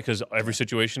 right? Because every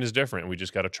situation is different. We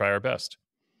just got to try our best.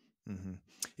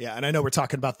 Yeah, and I know we're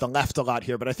talking about the left a lot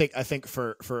here, but I think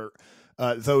for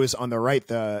those on the right,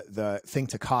 the thing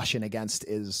to caution against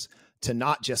is to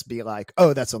not just be like,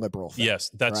 oh, that's a liberal thing.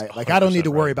 Yes, that's right. Like, I don't need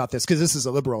to worry about this because this is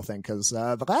a liberal thing because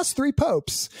the last three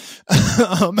popes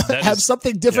have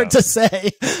something different to say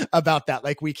about that.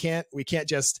 Like, we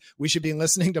should be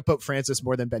listening to Pope Francis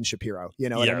more than Ben Shapiro. You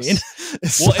know what I mean?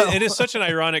 Well, it is such an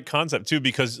ironic concept too,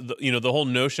 because the whole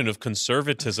notion of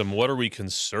conservatism, what are we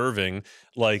conserving?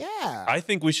 Like, I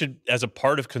think we should, as a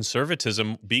part of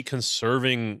conservatism, be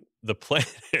conserving the planet.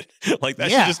 Like, that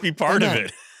should just be part of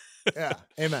it.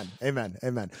 Amen.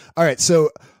 All right. So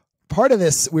part of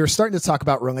this, we were starting to talk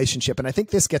about relationship, and I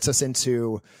think this gets us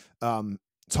into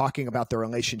talking about the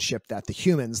relationship that the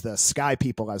humans, the sky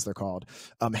people, as they're called,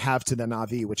 have to the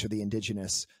Na'vi, which are the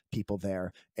indigenous people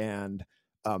there. And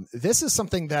this is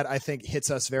something that I think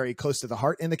hits us very close to the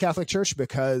heart in the Catholic Church,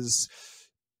 because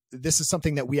this is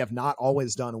something that we have not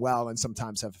always done well, and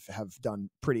sometimes have done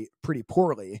pretty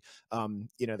poorly.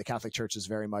 The Catholic Church is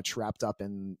very much wrapped up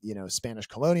in, Spanish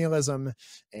colonialism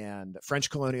and French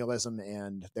colonialism.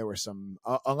 And there were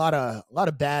a lot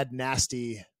of bad,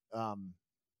 nasty,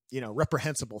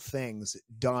 reprehensible things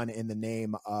done in the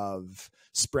name of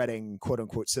spreading quote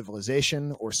unquote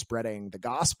civilization or spreading the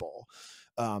gospel,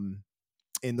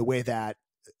 in the way that,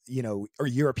 or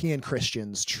European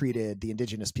Christians treated the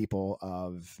indigenous people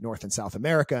of North and South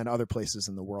America and other places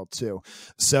in the world too.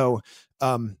 So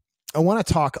I want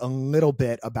to talk a little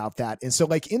bit about that. And so,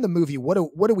 like, in the movie, what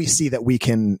do we see that we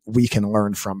can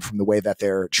learn from the way that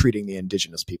they're treating the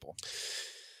indigenous people?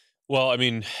 Well, I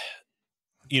mean,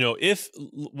 if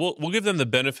we'll give them the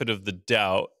benefit of the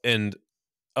doubt, and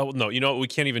no, we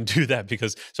can't even do that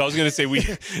because. So I was going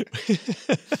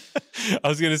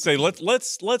to say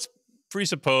let's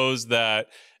presuppose that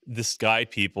the sky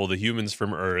people, the humans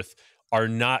from Earth, are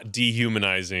not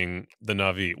dehumanizing the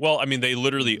Na'vi. Well, I mean, they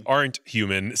literally aren't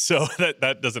human, so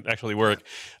that doesn't actually work.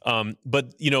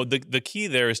 But the key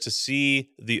there is to see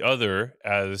the other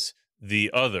as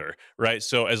the other, right?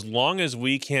 So as long as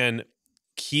we can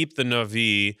keep the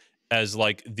Na'vi as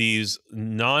like these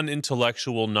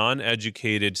non-intellectual,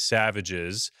 non-educated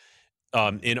savages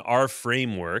in our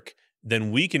framework,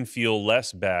 then we can feel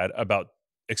less bad about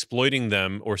exploiting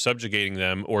them or subjugating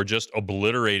them or just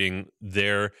obliterating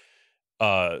their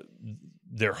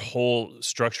whole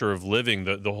structure of living,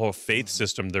 the whole faith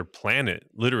system, their planet,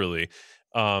 literally.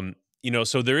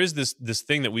 so there is this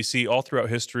thing that we see all throughout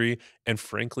history, and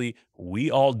frankly,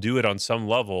 we all do it on some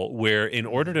level, where in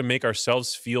order to make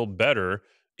ourselves feel better,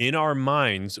 in our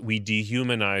minds, we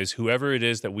dehumanize whoever it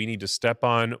is that we need to step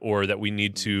on or that we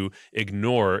need to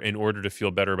ignore in order to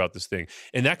feel better about this thing.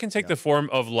 And that can take the form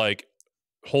of like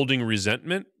holding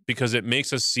resentment, because it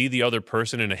makes us see the other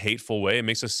person in a hateful way. It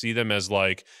makes us see them as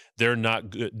like they're not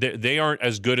good. They aren't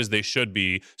as good as they should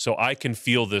be. So I can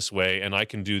feel this way and I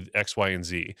can do X, Y, and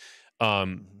Z.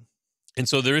 And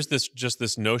so there is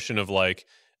this notion of like,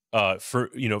 for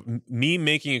me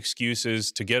making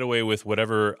excuses to get away with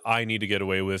whatever I need to get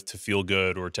away with to feel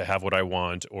good or to have what I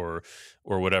want or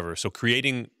whatever. So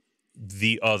creating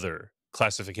the other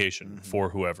classification for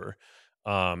whoever.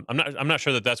 I'm not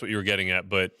sure that that's what you were getting at,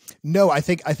 but no, I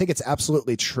think it's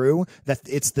absolutely true that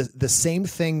it's the same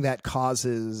thing that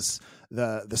causes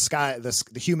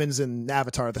the humans in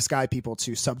Avatar, the sky people,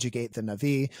 to subjugate the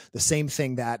Na'vi. The same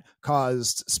thing that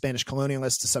caused Spanish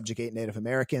colonialists to subjugate Native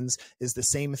Americans is the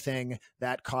same thing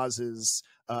that causes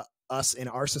us in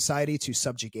our society to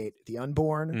subjugate the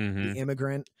unborn, the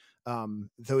immigrant,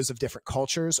 those of different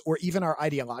cultures, or even our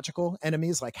ideological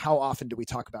enemies. Like, how often do we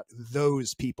talk about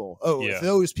those people? If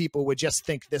those people would just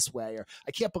think this way, or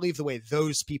I can't believe the way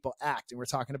those people act. And we're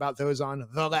talking about those on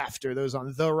the left or those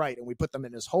on the right, and we put them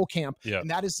in this whole camp. And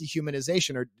that is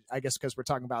dehumanization, or I guess because we're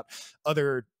talking about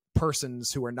other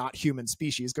persons who are not human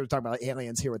species, because we're talking about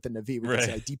aliens here with the Na'vi, we can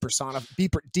say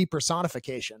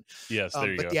depersonification. Yes,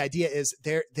 there you go. But the idea is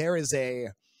there is a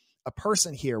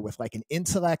person here with like an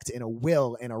intellect and a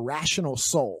will and a rational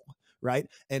soul, right?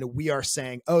 And we are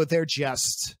saying, oh, they're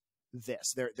just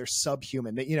this, they're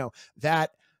subhuman.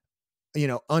 That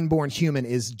unborn human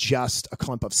is just a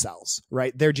clump of cells,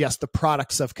 right? They're just the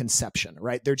products of conception,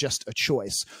 right? They're just a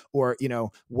choice. Or,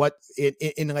 what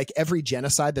in like every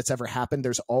genocide that's ever happened,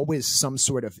 there's always some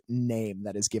sort of name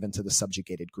that is given to the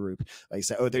subjugated group. Like you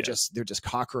say, oh, they're just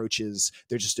cockroaches.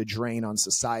 They're just a drain on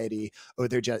society. Oh,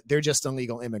 they're just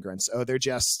illegal immigrants. Oh, they're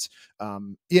just,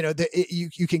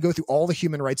 you can go through all the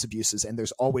human rights abuses and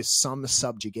there's always some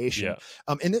subjugation.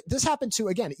 And this happened to,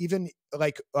 again, even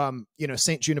like,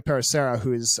 Saint Junipero Serra,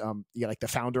 who is like the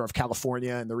founder of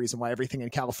California and the reason why everything in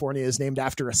California is named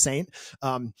after a saint.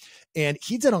 And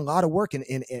he did a lot of work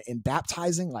in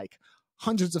baptizing like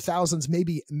hundreds of thousands,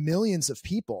 maybe millions of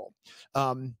people.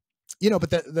 But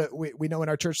we know in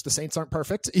our church, the saints aren't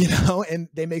perfect, and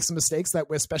they make some mistakes that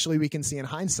especially we can see in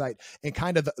hindsight. And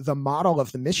kind of the model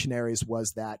of the missionaries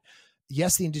was that,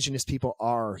 yes, the indigenous people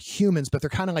are humans, but they're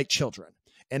kind of like children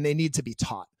and they need to be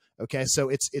taught. Okay. So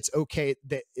it's okay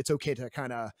to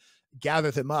kind of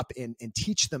gather them up and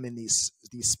teach them in these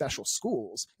special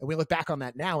schools. And we look back on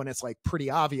that now and it's like pretty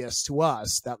obvious to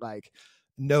us that like,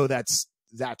 no, that's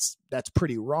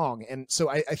pretty wrong. And so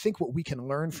I think what we can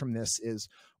learn from this is,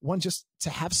 one, just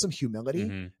to have some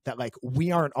humility, that like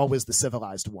we aren't always the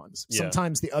civilized ones.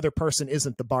 Sometimes the other person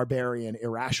isn't the barbarian,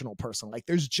 irrational person. Like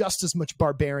there's just as much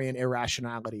barbarian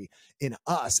irrationality in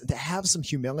us, and to have some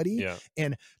humility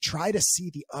and try to see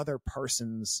the other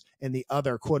person's and the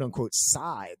other quote unquote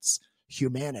sides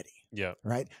humanity.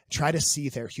 Right. Try to see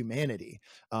their humanity.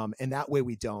 And that way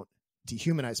we don't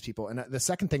dehumanize people. And the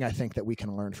second thing I think that we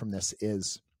can learn from this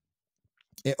is,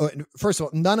 first of all,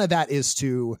 none of that is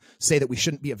to say that we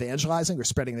shouldn't be evangelizing or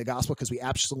spreading the gospel, because we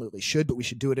absolutely should, but we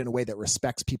should do it in a way that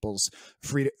respects people's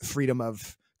freedom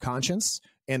of conscience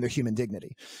and their human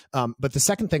dignity. But the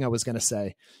second thing I was going to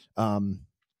say,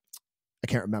 I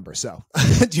can't remember. So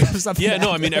do you have something? Yeah, no,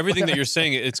 I mean, everything that you're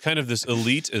saying, it's kind of this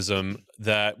elitism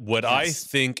that what I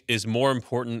think is more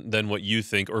important than what you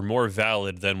think, or more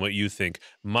valid than what you think.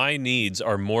 My needs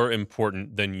are more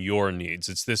important than your needs.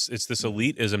 It's this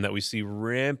elitism that we see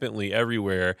rampantly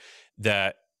everywhere,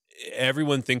 that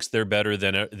everyone thinks they're better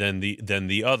than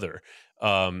the other.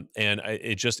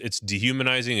 It's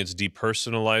dehumanizing, it's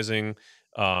depersonalizing.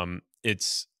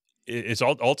 It's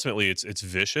ultimately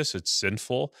vicious, it's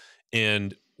sinful.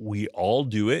 And we all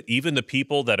do it. Even the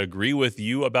people that agree with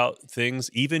you about things,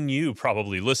 even you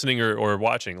probably listening or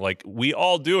watching, like we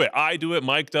all do it. I do it.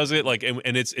 Mike does it. Like,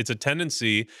 and it's a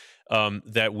tendency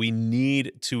that we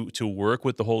need to work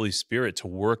with the Holy Spirit, to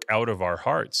work out of our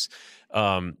hearts.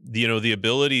 The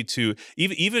ability to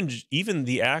even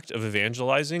the act of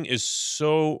evangelizing is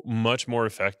so much more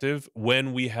effective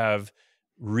when we have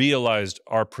realized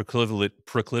our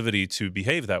proclivity to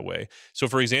behave that way. So,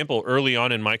 for example, early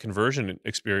on in my conversion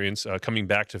experience, coming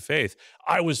back to faith,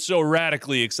 I was so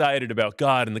radically excited about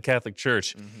God and the Catholic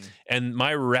Church. And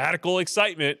my radical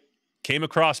excitement came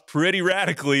across pretty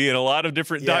radically in a lot of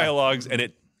different dialogues, and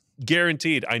it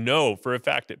guaranteed, I know for a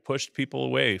fact, it pushed people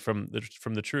away from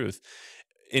the truth.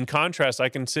 in contrast, I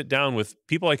can sit down with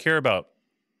people I care about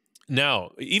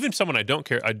now, even someone I don't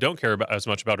care about as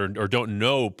much about, or don't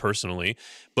know personally.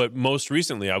 But most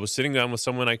recently, I was sitting down with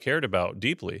someone I cared about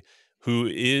deeply, who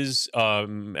is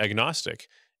agnostic,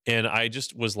 and I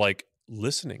just was like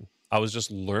listening. I was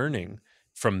just learning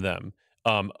from them,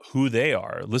 who they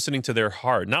are, listening to their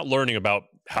heart, not learning about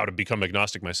how to become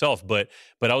agnostic myself, but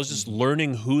I was just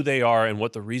learning who they are and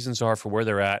what the reasons are for where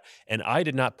they're at. And I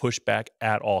did not push back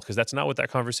at all, because that's not what that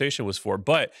conversation was for.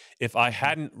 But if I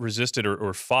hadn't resisted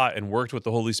or fought and worked with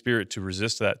the Holy Spirit to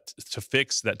resist that, to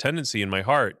fix that tendency in my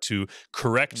heart to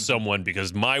correct someone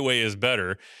because my way is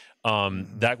better,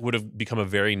 that would have become a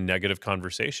very negative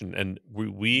conversation. And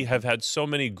we have had so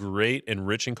many great,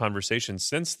 enriching conversations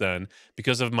since then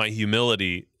because of my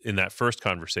humility in that first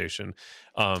conversation.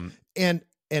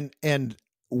 And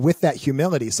with that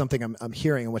humility, something I'm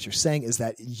hearing in what you're saying is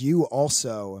that you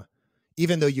also,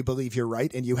 even though you believe you're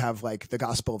right and you have like the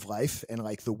gospel of life and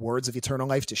like the words of eternal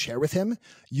life to share with him,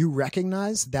 you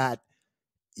recognize that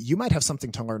you might have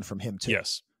something to learn from him too.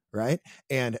 Yes. Right.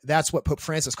 And that's what Pope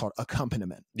Francis called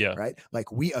accompaniment. Yeah. Right.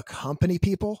 Like we accompany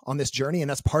people on this journey, and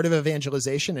that's part of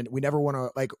evangelization. And we never want to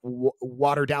like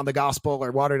water down the gospel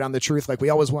or water down the truth. Like we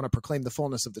always want to proclaim the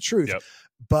fullness of the truth,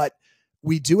 but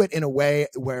we do it in a way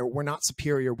where we're not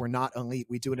superior. We're not elite.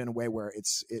 We do it in a way where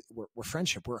we're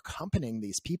friendship. We're accompanying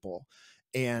these people,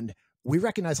 and we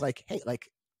recognize like, hey, like,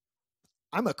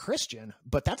 I'm a Christian,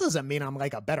 but that doesn't mean I'm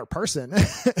like a better person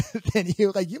than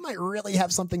you. Like you might really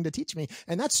have something to teach me.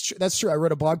 And that's true. I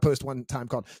wrote a blog post one time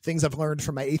called Things I've Learned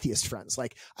from My Atheist Friends.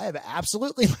 Like I have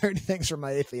absolutely learned things from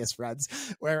my atheist friends,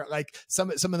 where like some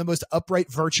of the most upright,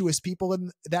 virtuous people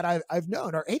that I've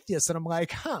known are atheists. And I'm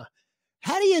like,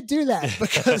 how do you do that?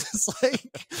 Because it's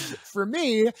like, for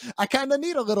me, I kind of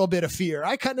need a little bit of fear.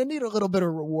 I kind of need a little bit of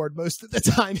reward most of the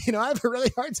time. You know, I have a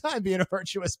really hard time being a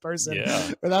virtuous person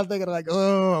without thinking like,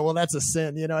 oh, well, that's a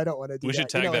sin. You know, I don't want to do that. We should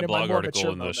tag that blog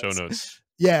article in the show notes.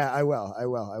 Yeah, I will.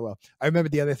 I remember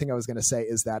the other thing I was going to say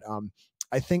is that,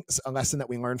 I think a lesson that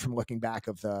we learned from looking back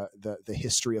of the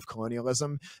history of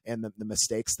colonialism and the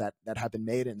mistakes that have been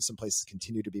made and some places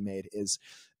continue to be made is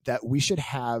that we should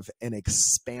have an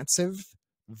expansive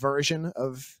version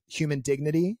of human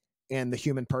dignity and the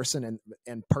human person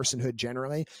and personhood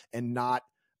generally, and not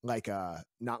like a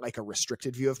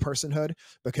restricted view of personhood.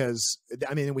 Because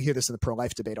I mean, we hear this in the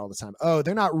pro-life debate all the time. Oh,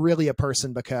 they're not really a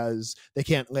person because they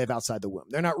can't live outside the womb.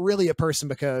 They're not really a person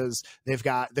because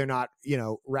they're not,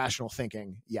 rational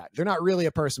thinking yet. They're not really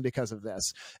a person because of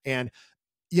this. And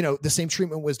the same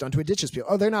treatment was done to indigenous people.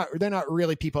 Oh, they're not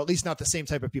really people, at least not the same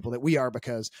type of people that we are,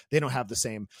 because they don't have the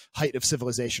same height of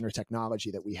civilization or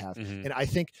technology that we have. And I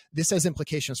think this has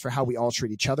implications for how we all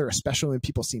treat each other, especially when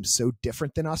people seem so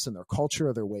different than us in their culture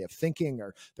or their way of thinking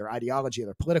or their ideology or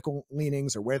their political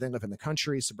leanings or where they live in the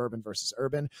country, suburban versus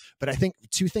urban. But I think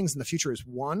two things in the future is,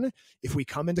 one, if we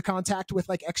come into contact with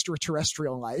like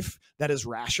extraterrestrial life that is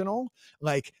rational,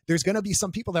 like there's going to be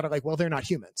some people that are like, well, they're not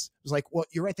humans. It's like, well,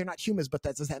 you're right, they're not humans, but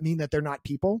does that mean that they're not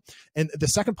people? And the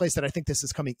second place that I think this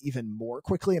is coming even more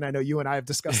quickly, and I know you and I have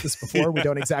discussed this before, we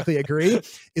don't exactly agree,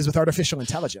 is with artificial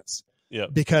intelligence. Yeah.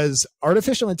 Because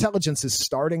artificial intelligence is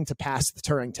starting to pass the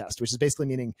Turing test, which is basically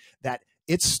meaning that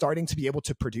it's starting to be able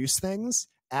to produce things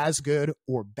as good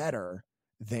or better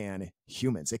than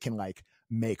humans. It can like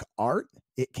make art,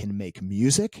 it can make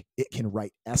music, it can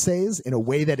write essays in a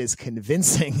way that is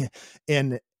convincing,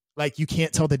 and like you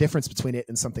can't tell the difference between it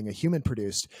and something a human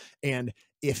produced. And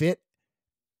if it,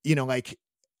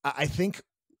 I think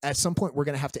at some point we're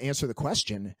going to have to answer the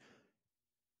question,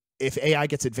 if AI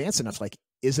gets advanced enough, like,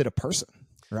 is it a person?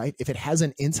 Right? If it has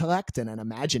an intellect and an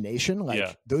imagination,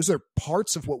 like those are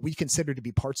parts of what we consider to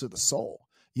be parts of the soul,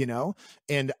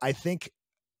 And I think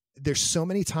there's so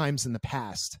many times in the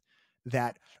past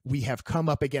that we have come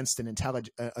up against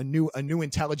a new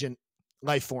intelligent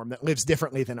life form that lives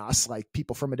differently than us, like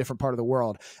people from a different part of the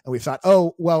world. And we thought,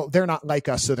 oh, well, they're not like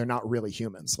us, so they're not really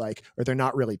humans, or they're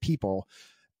not really people.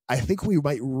 I think we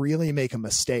might really make a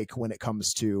mistake when it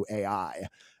comes to AI,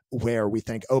 where we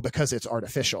think, oh, because it's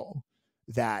artificial,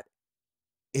 that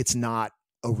it's not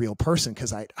a real person.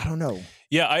 Cause I don't know.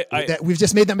 Yeah. We've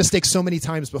just made that mistake so many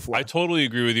times before. I totally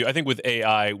agree with you. I think with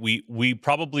AI, we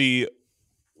probably,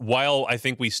 while I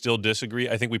think we still disagree,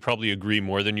 I think we probably agree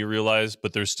more than you realize,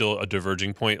 but there's still a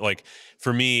diverging point. Like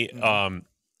for me, I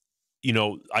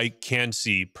can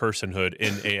see personhood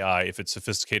in AI if it's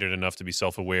sophisticated enough to be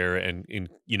self-aware and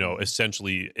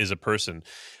essentially is a person.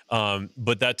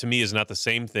 But that to me is not the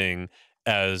same thing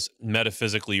as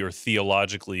metaphysically or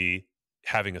theologically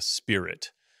having a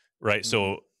spirit, right?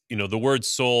 So, the word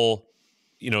soul,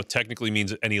 technically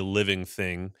means any living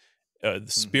thing. The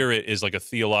spirit is like a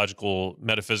theological,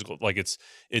 metaphysical, like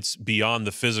it's beyond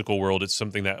the physical world. It's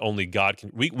something that only God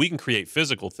can. We can create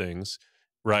physical things,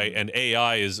 right? And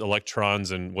AI is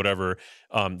electrons and whatever.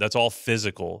 That's all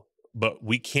physical, but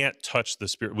we can't touch the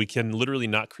spirit. We can literally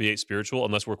not create spiritual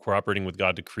unless we're cooperating with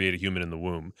God to create a human in the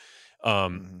womb.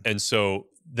 And so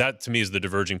that to me is the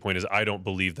diverging point, is I don't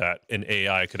believe that an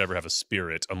AI could ever have a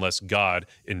spirit unless God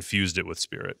infused it with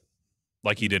spirit,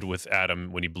 like he did with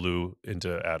Adam when he blew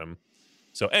into Adam.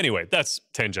 So anyway, that's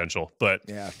tangential, but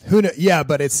who knows? Yeah,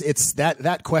 but it's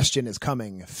that question is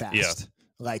coming fast. Yeah.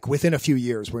 Like within a few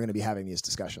years, we're going to be having these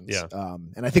discussions. Yeah.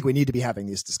 And I think we need to be having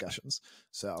these discussions.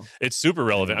 So it's super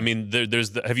relevant. I mean,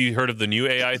 have you heard of the new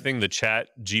AI thing, the Chat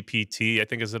GPT? I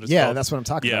think is what it's yeah, called? that's what I'm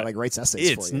talking about. Like writes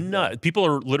essays it's for you. nuts. People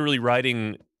are literally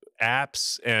writing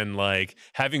apps and like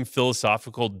having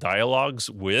philosophical dialogues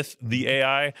with the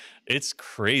AI. It's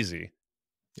crazy.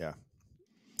 Yeah.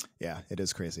 Yeah, it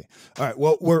is crazy. All right.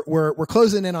 Well, we're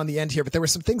closing in on the end here, but there were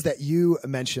some things that you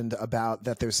mentioned about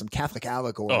that there's some Catholic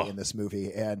allegory in this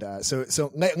movie, and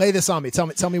so lay this on me.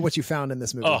 Tell me what you found in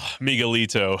this movie. Oh,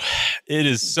 Miguelito, it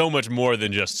is so much more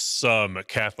than just some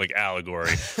Catholic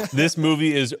allegory. This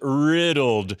movie is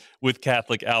riddled with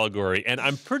Catholic allegory, and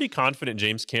I'm pretty confident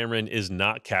James Cameron is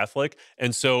not Catholic,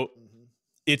 and so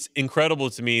it's incredible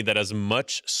to me that as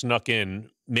much snuck in,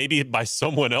 maybe by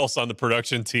someone else on the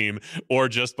production team or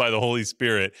just by the Holy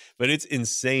Spirit, but it's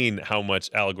insane how much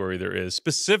allegory there is,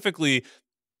 specifically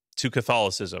to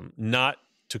Catholicism, not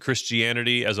to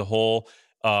Christianity as a whole.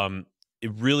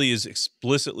 It really is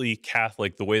explicitly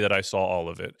Catholic the way that I saw all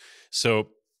of it. So,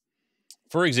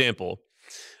 for example,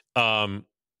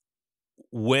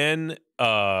 when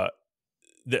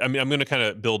I'm going to kind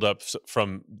of build up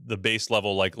from the base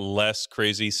level, like less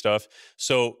crazy stuff.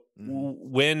 So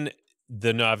when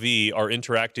the Na'vi are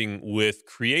interacting with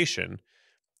creation,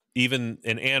 even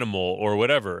an animal or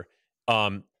whatever,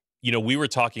 we were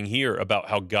talking here about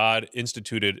how God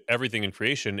instituted everything in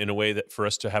creation in a way that for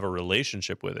us to have a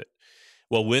relationship with it.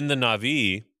 Well, when the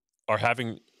Na'vi are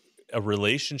having a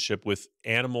relationship with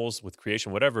animals, with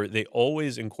creation, whatever, they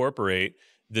always incorporate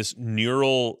this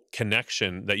neural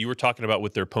connection that you were talking about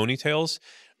with their ponytails.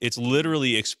 It's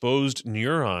literally exposed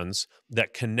neurons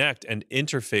that connect and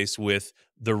interface with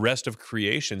the rest of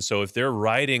creation. So if they're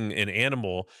riding an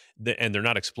animal and they're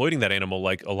not exploiting that animal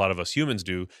like a lot of us humans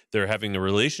do, they're having a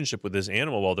relationship with this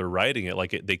animal while they're riding it,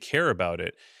 like they care about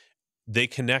it. They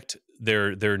connect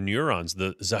their neurons.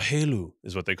 The zahelu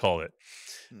is what they call it.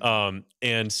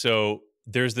 And so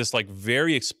there's this like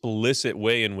very explicit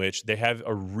way in which they have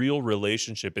a real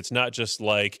relationship. It's not just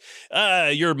like,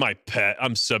 you're my pet,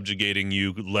 I'm subjugating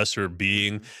you, lesser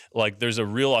being. Like there's a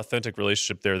real authentic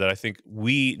relationship there that I think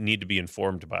we need to be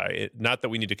informed by. Not that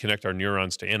we need to connect our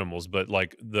neurons to animals, but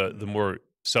like the more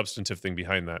substantive thing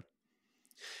behind that.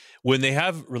 When they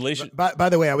have relation. By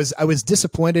the way, I was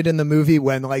disappointed in the movie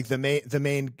when like the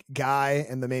main guy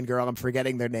and the main girl, I'm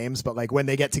forgetting their names, but like when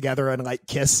they get together and like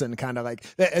kiss and kind of like,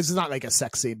 it's not like a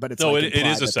sex scene, but it's like it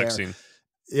is a sex scene.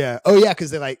 Yeah. Oh yeah,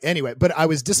 because they're like anyway. But I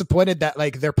was disappointed that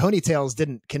like their ponytails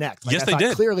didn't connect. Like, yes, they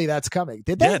did. Clearly, that's coming.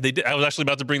 Did they? Yeah, they did. I was actually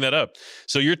about to bring that up.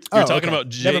 So you're talking about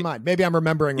Jake. Never mind. Maybe I'm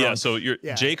remembering wrong. Yeah. So you're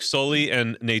Jake Sully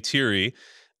and Neytiri,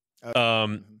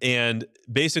 and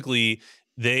basically.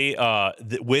 They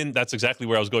when that's exactly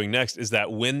where I was going next, is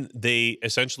that when they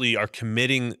essentially are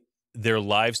committing their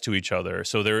lives to each other,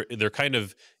 so they're kind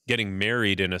of getting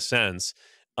married in a sense,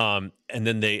 and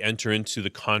then they enter into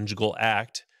the conjugal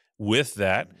act with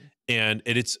that, and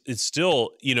it's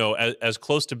still as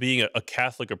close to being a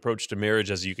Catholic approach to marriage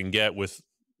as you can get with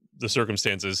the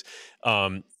circumstances,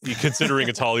 considering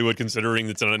it's Hollywood, considering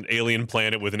it's on an alien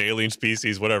planet with an alien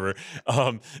species, whatever.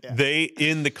 They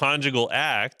in the conjugal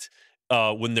act.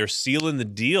 When they're sealing the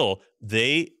deal,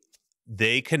 they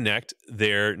connect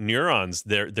their neurons,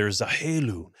 their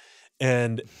zahelu,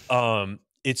 and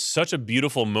it's such a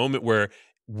beautiful moment where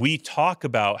we talk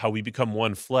about how we become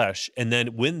one flesh, and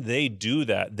then when they do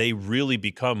that, they really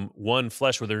become one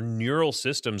flesh, where their neural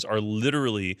systems are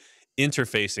literally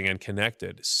interfacing and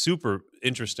connected. Super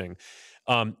interesting.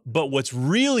 But what's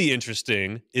really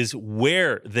interesting is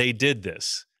where they did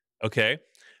this. Okay,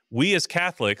 we as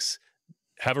Catholics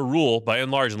have a rule, by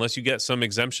and large, unless you get some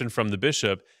exemption from the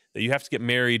bishop, that you have to get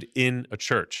married in a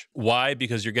church. Why?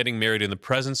 Because you're getting married in the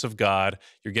presence of God.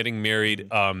 You're getting married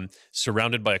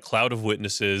surrounded by a cloud of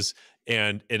witnesses.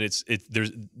 and there's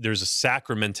a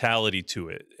sacramentality to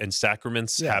it, and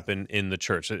sacraments happen in the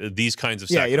church. These kinds of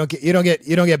sacraments. you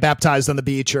don't get baptized on the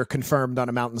beach or confirmed on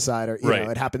a mountainside, or you know,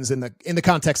 it happens in the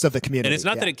context of the community. And it's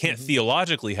not that it can't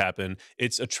theologically happen;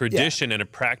 it's a tradition and a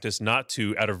practice not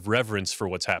to, out of reverence for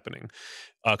what's happening.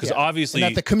 Because obviously,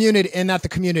 and that the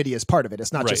community is part of it.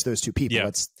 It's not just those two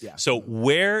people. Yeah. So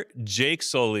where Jake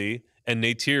Sully and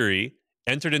Neytiri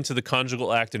entered into the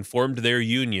conjugal act and formed their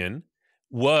union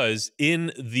was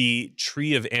in the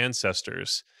tree of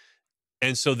ancestors.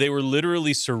 And so they were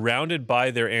literally surrounded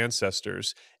by their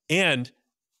ancestors. And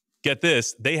get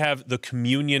this, they have the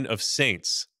communion of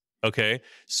saints. Okay.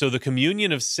 So the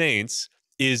communion of saints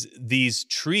is these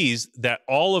trees that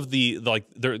all of the, like,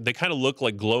 they kind of look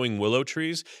like glowing willow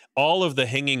trees. All of the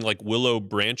hanging like willow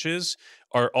branches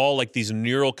are all like these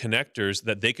neural connectors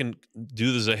that they can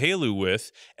do the Zahelu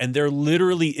with, and they're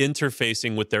literally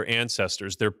interfacing with their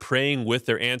ancestors. They're praying with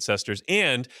their ancestors,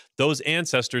 and those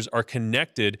ancestors are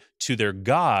connected to their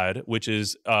God, which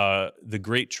is the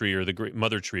great tree or the great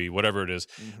mother tree, whatever it is.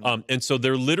 And so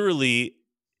they're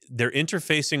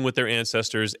interfacing with their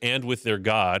ancestors and with their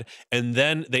God, and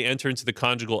then they enter into the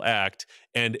conjugal act,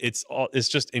 and it's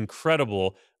just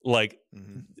incredible. Like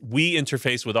we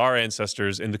interface with our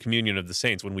ancestors in the communion of the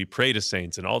saints when we pray to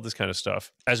saints and all this kind of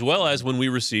stuff, as well as when we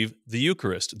receive the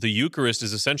Eucharist. The Eucharist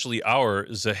is essentially our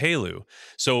Zahelu.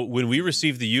 So when we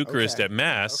receive the Eucharist at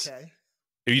Mass,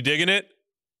 are you digging it?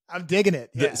 I'm digging it.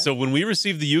 Yeah. So when we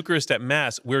receive the Eucharist at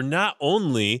Mass, we're not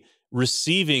only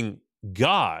receiving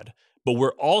God, but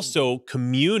we're also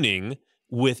communing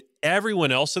with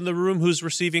everyone else in the room who's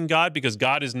receiving God, because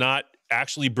God is not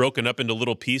actually broken up into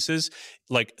little pieces.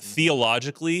 Like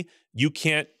theologically, you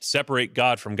can't separate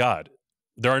God from God.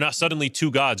 There are not suddenly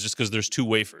two gods just because there's two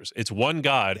wafers. It's one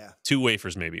God, two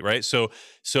wafers maybe, right? So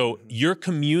you're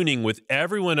communing with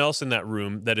everyone else in that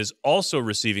room that is also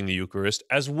receiving the Eucharist,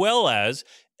 as well as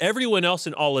everyone else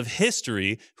in all of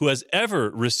history who has ever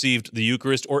received the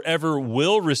Eucharist or ever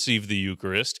will receive the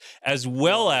Eucharist, as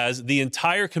well as the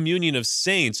entire communion of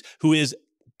saints who is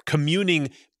communing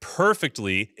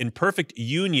perfectly in perfect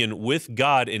union with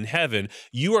God in heaven.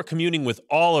 You are communing with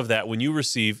all of that when you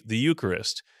receive the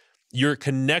Eucharist. You're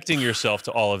connecting yourself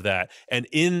to all of that. And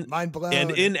in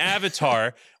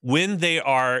Avatar, when they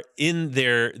are in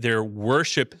their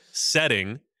worship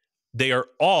setting, they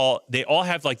all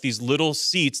have like these little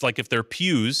seats, like if they're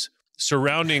pews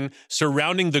surrounding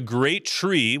the great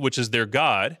tree, which is their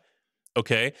God,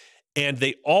 okay? And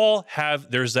they all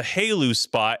have, there's a Zahelu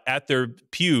spot at their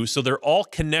pew, so they're all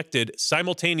connected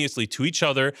simultaneously to each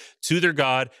other, to their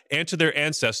God, and to their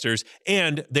ancestors,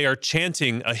 and they are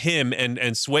chanting a hymn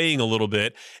and swaying a little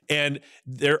bit, and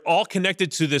they're all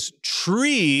connected to this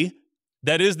tree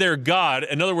that is their God.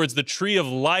 In other words, the tree of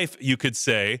life, you could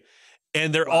say,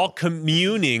 and they're all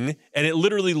communing, and it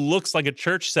literally looks like a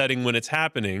church setting when it's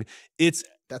happening.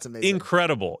 That's amazing.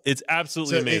 Incredible. It's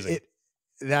absolutely amazing.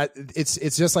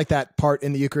 It's just like that part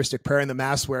in the Eucharistic prayer in the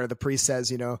Mass where the priest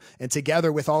says, and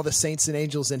together with all the saints and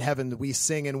angels in heaven, we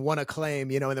sing in one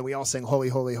acclaim, and then we all sing, holy,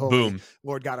 holy, holy, boom,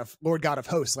 Lord God of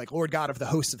hosts, like Lord God of the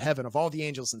hosts of heaven, of all the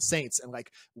angels and saints. And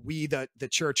like we, the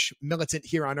church militant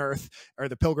here on earth, or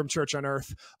the pilgrim church on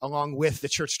earth, along with the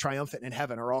church triumphant in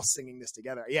heaven, are all singing this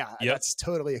together. Yeah. Yep. That's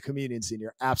totally a communion scene.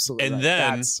 You're absolutely right.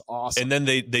 Then, that's awesome. And then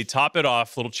they top it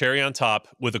off, little cherry on top,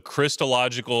 with a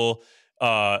Christological,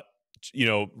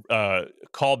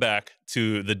 callback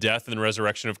to the death and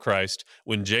resurrection of Christ,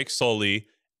 when Jake Sully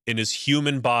in his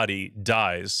human body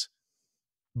dies,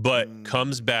 but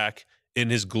comes back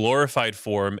in his glorified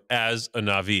form as a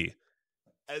Navi.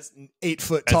 As an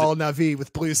 8-foot tall Navi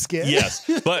with blue skin. Yes,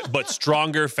 but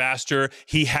stronger, faster.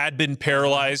 He had been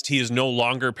paralyzed. He is no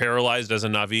longer paralyzed as a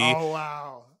Navi. Oh,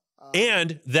 wow.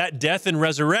 And that death and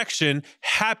resurrection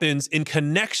happens in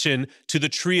connection to the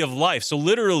tree of life. So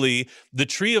literally, the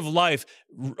tree of life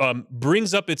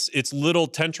brings up its little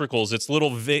tentacles, its little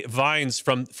vines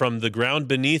from the ground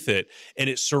beneath it, and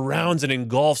it surrounds and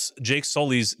engulfs Jake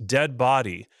Sully's dead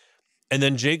body. And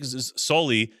then Jake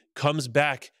Sully comes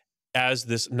back as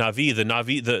this Navi,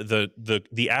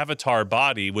 the avatar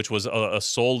body, which was a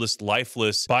soulless,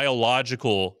 lifeless,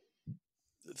 biological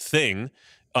thing.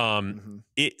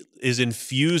 It is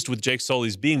infused with Jake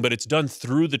Sully's being, but it's done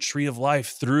through the tree of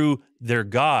life, through their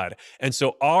God. And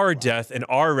so our death and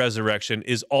our resurrection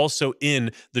is also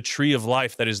in the tree of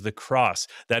life, that is the cross,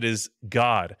 that is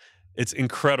God. It's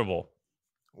incredible.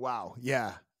 Wow.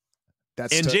 Yeah.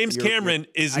 And James Cameron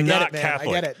is not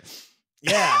Catholic. I get it.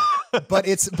 Yeah. But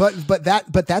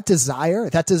that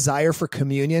desire for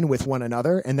communion with one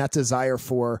another, and that desire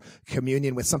for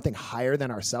communion with something higher than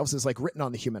ourselves is like written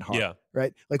on the human heart. Yeah.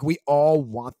 Right. Like we all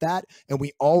want that, and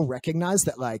we all recognize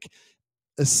that like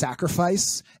the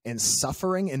sacrifice and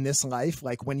suffering in this life,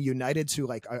 like when united to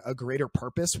like a greater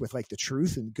purpose with like the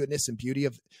truth and goodness and beauty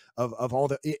of all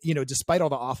the, you know, despite all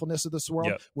the awfulness of this world,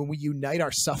 Yep. when we unite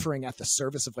our suffering at the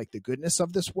service of like the goodness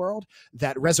of this world,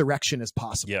 that resurrection is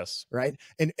possible. Yes. Right.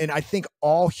 And I think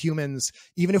all humans,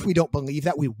 even if we don't believe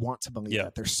that, we want to believe Yeah.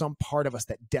 that. There's some part of us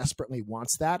that desperately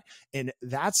wants that. And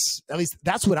that's, at least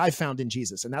that's what I found in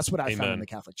Jesus. And that's what I found in the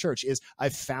Catholic Church is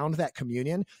I've found that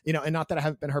communion, you know, and not that I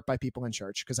haven't been hurt by people in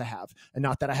church, because I have, and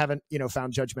not that I haven't, you know,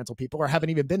 found judgmental people or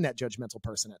haven't even been that judgmental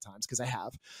person at times, because I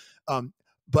have.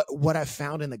 But what I've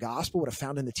found in the gospel, what I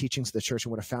found in the teachings of the church,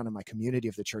 and what I found in my community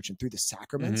of the church and through the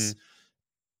sacraments,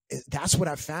 that's what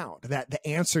I've found, that the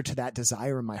answer to that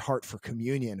desire in my heart for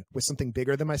communion with something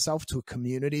bigger than myself, to a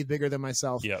community bigger than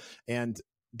myself. Yep. And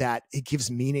that it gives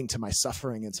meaning to my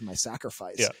suffering and to my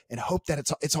sacrifice, Yeah. and hope that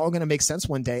it's all going to make sense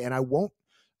one day. And I won't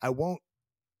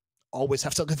always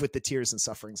have to live with the tears and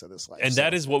sufferings of this life. And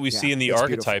that is what we see in the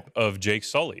archetype of Jake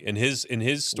Sully in his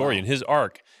story, in his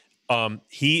arc.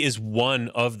 He is one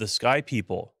of the sky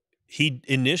people. He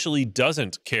initially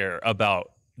doesn't care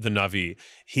about the Na'vi.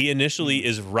 He initially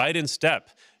is right in step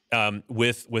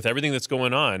with everything that's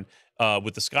going on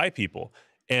with the sky people.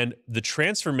 And the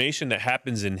transformation that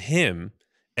happens in him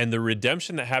and the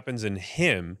redemption that happens in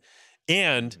him,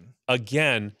 and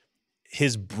again,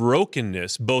 his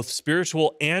brokenness, both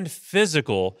spiritual and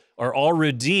physical, are all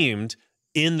redeemed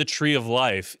in the tree of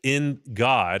life, in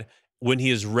God, when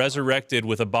he is resurrected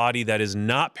with a body that is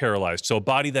not paralyzed, so a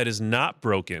body that is not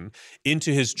broken,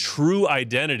 into his true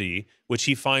identity, which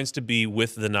he finds to be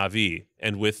with the Na'vi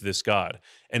and with this God.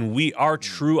 And our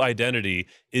true identity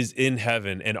is in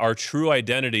heaven, and our true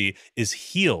identity is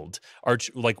healed.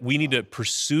 We need to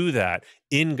pursue that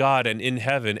in God and in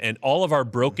heaven, and all of our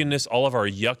brokenness, all of our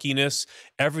yuckiness,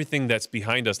 everything that's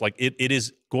behind us, like it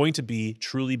is going to be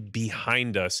truly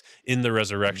behind us in the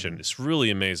resurrection. It's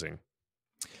really amazing.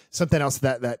 Something else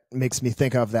that makes me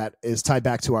think of that is tied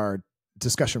back to our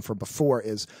discussion from before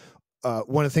is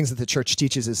one of the things that the church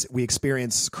teaches is we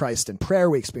experience Christ in prayer,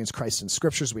 we experience Christ in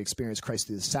scriptures, we experience Christ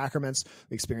through the sacraments,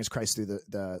 we experience Christ through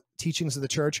the teachings of the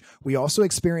church. We also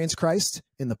experience Christ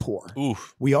in the poor.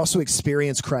 Oof. We also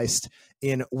experience Christ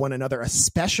in one another,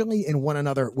 especially in one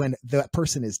another when that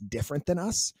person is different than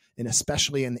us, and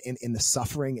especially in the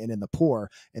suffering and in the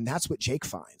poor. And that's what Jake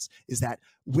finds, is that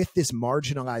with this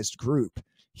marginalized group,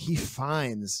 he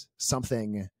finds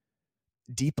something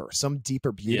deeper, some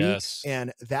deeper beauty. Yes.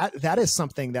 And that is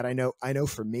something that I know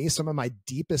for me, some of my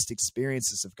deepest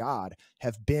experiences of God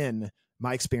have been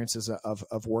my experiences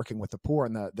of working with the poor.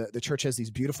 And the church has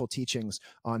these beautiful teachings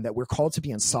on that we're called to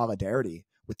be in solidarity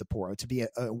with the poor, to be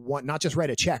one, not just write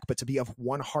a check, but to be of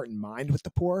one heart and mind with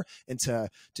the poor, and to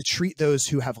treat those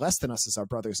who have less than us as our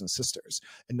brothers and sisters,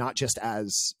 and not just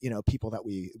as, you know, people that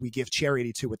we give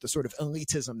charity to with the sort of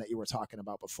elitism that you were talking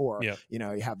about before. Yeah. You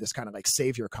know, you have this kind of like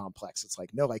savior complex. It's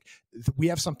like, no, like we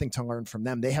have something to learn from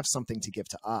them. They have something to give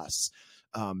to us.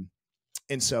 And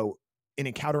so in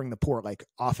encountering the poor, like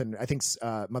often, I think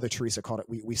Mother Teresa called it,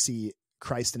 we see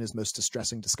Christ in his most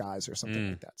distressing disguise or something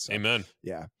like that. So, amen.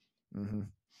 Yeah. Mm-hmm.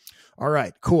 All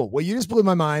right, cool. Well, you just blew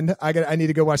my mind. I need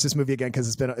to go watch this movie again because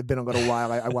it's been a little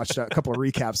while. I watched a couple of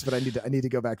recaps, but I need to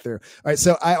go back through. All right,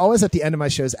 so I always at the end of my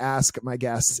shows ask my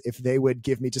guests if they would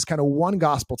give me just kind of one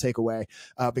gospel takeaway,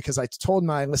 because I told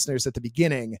my listeners at the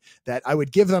beginning that I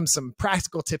would give them some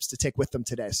practical tips to take with them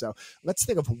today. So let's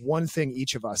think of one thing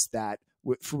each of us that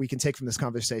we can take from this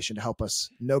conversation to help us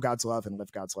know God's love and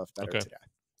live God's love better today.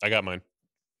 I got mine.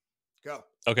 Go.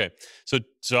 Okay, so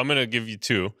I'm going to give you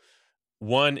two.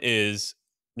 One is,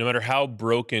 no matter how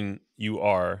broken you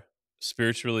are,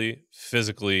 spiritually,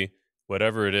 physically,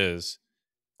 whatever it is,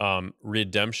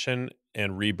 redemption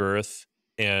and rebirth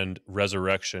and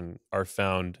resurrection are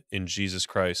found in Jesus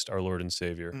Christ, our Lord and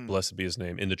Savior. Blessed be his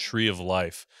name, in the tree of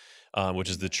life, which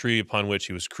is the tree upon which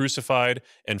he was crucified.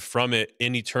 And from it,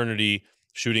 in eternity,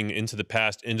 shooting into the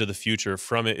past, into the future,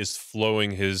 from it is flowing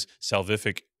his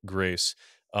salvific grace.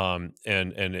 And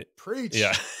it Preach.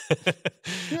 Yeah.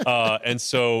 And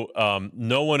so,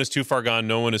 no one is too far gone.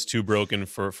 No one is too broken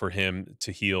for him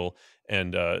to heal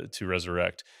and, to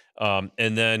resurrect.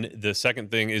 And then the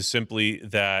second thing is simply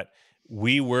that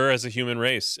we were as a human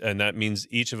race, and that means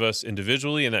each of us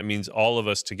individually, and that means all of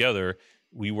us together.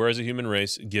 We were as a human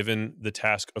race given the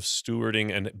task of stewarding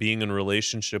and being in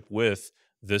relationship with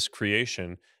this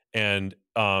creation. And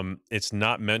it's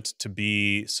not meant to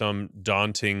be some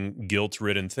daunting,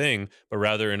 guilt-ridden thing, but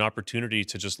rather an opportunity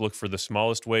to just look for the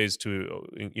smallest ways to,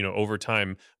 over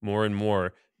time, more and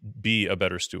more, be a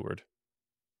better steward.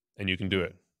 And you can do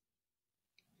it.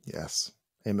 Yes.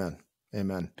 Amen.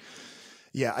 Amen.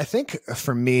 Yeah, I think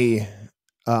for me,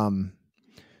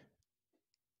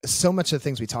 so much of the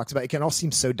things we talked about, it can all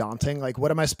seem so daunting. Like,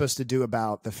 what am I supposed to do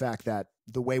about the fact that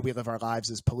the way we live our lives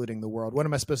is polluting the world? What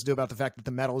am I supposed to do about the fact that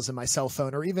the metals in my cell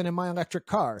phone or even in my electric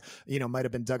car, might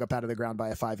have been dug up out of the ground by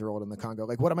a 5-year-old in the Congo?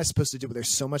 Like, what am I supposed to do? But there's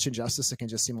so much injustice. It can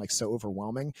just seem like so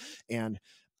overwhelming. And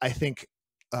I think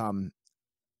the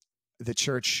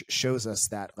church shows us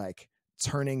that, like,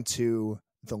 turning to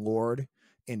the Lord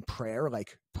in prayer,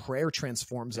 like prayer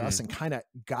transforms us and kind of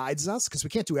guides us, because we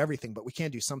can't do everything, but we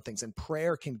can do some things, and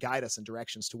prayer can guide us in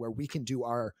directions to where we can do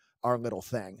our little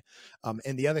thing.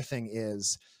 And the other thing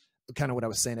is kind of what I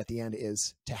was saying at the end,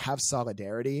 is to have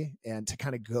solidarity and to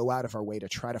kind of go out of our way to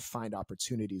try to find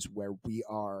opportunities where we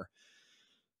are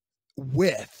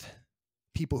with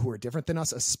people who are different than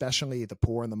us, especially the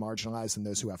poor and the marginalized and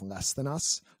those who have less than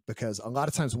us. Because a lot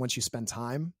of times once you spend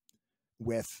time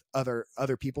with other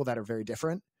people that are very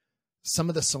different, some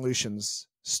of the solutions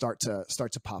start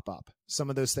to pop up. Some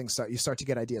of those things you start to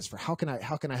get ideas for how can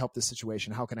I help this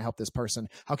situation? How can I help this person?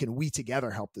 How can we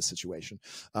together help this situation?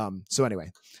 So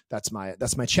anyway, that's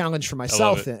my challenge for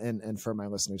myself and for my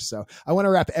listeners. So I want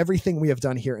to wrap everything we have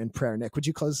done here in prayer. Nick, would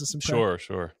you close this in prayer?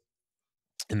 Sure.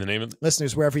 In the name of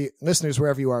listeners, wherever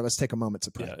you are, let's take a moment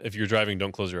to pray. Yeah, if you're driving,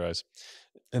 don't close your eyes.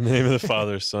 In the name of the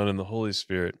Father, Son, and the Holy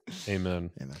Spirit.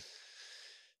 Amen. Amen.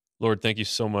 Lord, thank you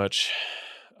so much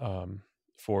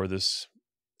for this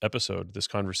episode, this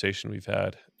conversation we've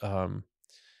had.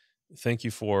 Thank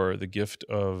you for the gift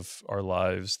of our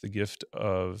lives, the gift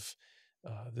of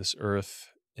this earth,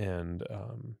 and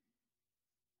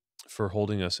for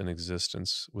holding us in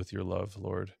existence with your love,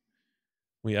 Lord.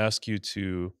 We ask you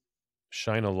to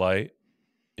shine a light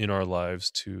in our lives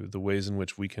to the ways in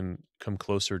which we can come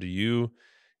closer to you,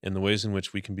 and the ways in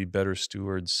which we can be better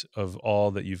stewards of all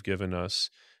that you've given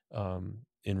us,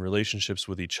 in relationships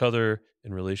with each other,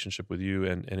 in relationship with you,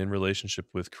 and in relationship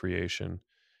with creation.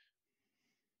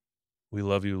 We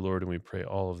love you, Lord, and we pray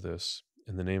all of this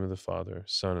in the name of the Father,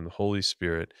 Son, and the Holy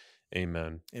Spirit.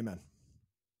 Amen. Amen.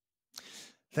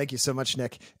 Thank you so much,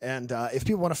 Nick. And if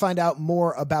people want to find out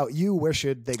more about you, where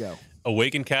should they go?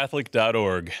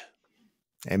 awakencatholic.org.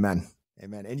 Amen.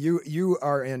 Amen. And you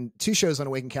are in 2 shows on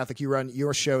Awaken Catholic. You run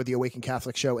your show, the Awaken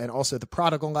Catholic Show, and also the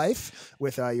Prodigal Life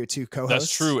with your 2 co-hosts.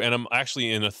 That's true. And I'm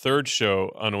actually in a 3rd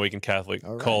show on Awaken Catholic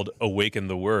called Awaken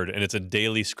the Word. And it's a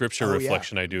daily scripture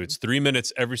reflection I do. It's 3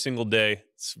 minutes every single day.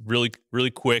 It's really, really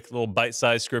quick, little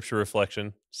bite-sized scripture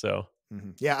reflection. So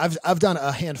yeah, I've done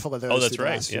a handful of those. Oh, that's the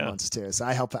last few months too. So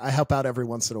I help out every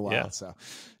once in a while. Yeah. So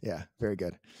yeah, very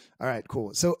good. All right,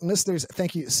 cool. So listeners,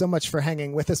 thank you so much for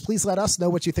hanging with us. Please let us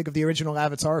know what you think of the original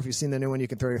Avatar. If you've seen the new one, you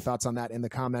can throw your thoughts on that in the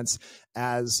comments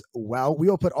as well. We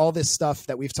will put all this stuff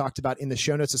that we've talked about in the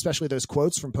show notes, especially those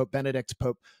quotes from Pope Benedict,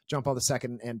 Pope John Paul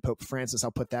II, and Pope Francis. I'll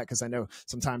put that because I know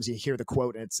sometimes you hear the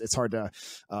quote and it's hard to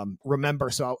remember.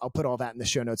 So I'll put all that in the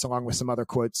show notes along with some other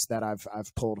quotes that I've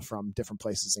pulled from different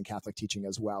places in Catholic teaching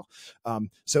as well.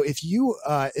 So if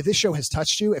this show has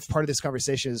touched you, if part of this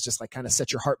conversation is just like kind of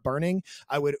set your heart burning,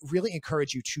 I would really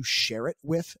encourage you to share it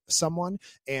with someone.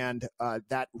 And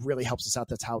that really helps us out.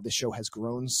 That's how this show has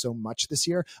grown so much this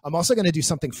year. I'm also going to do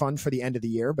something fun for the end of the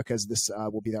year because this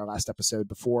will be our last episode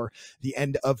before the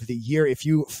end of the year. If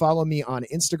you follow me on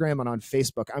Instagram and on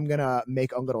Facebook, I'm going to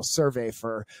make a little survey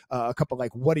for a couple,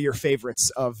 like, what are your favorites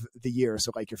of the year?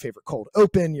 So like your favorite cold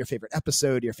open, your favorite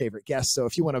episode, your favorite guest. So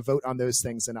if you want to vote on those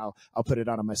things, then I'll put it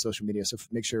out on my social media. So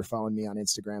make sure you're following me on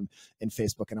Instagram and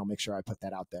Facebook, and I'll make sure I put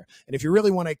that out there. And if you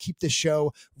really want to keep this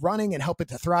show running and help it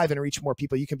to thrive and reach more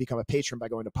people, you can become a patron by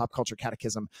going to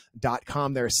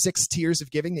popculturecatechism.com. There are 6 tiers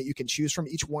of giving that you can choose from.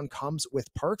 Each one comes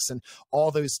with perks, and all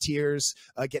those tiers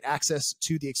get access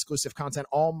to the exclusive content.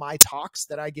 All my talks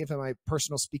that I give in my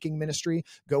personal speaking ministry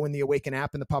go in the Awaken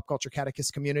app in the Pop Culture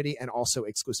Catechist community, and also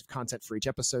exclusive content for each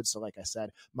episode. So like I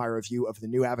said, my review of the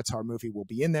new Avatar movie will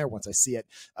be in there once I see it,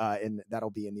 and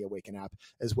that'll be in the Awaken app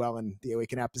as well. And the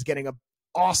Awaken app is getting a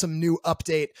awesome new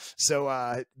update,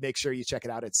 so make sure you check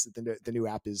it out. It's the new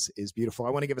app is beautiful. I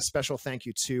want to give a special thank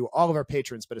you to all of our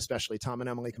patrons, but especially Tom and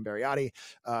Emily Cambariati,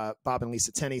 Bob and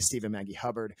Lisa Tenney, Steve and Maggie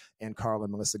Hubbard, and Carl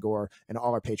and Melissa Gore, and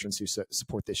all our patrons who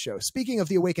support this show. Speaking of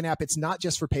the Awaken app, it's not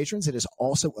just for patrons. It is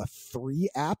also a free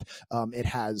app. It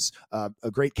has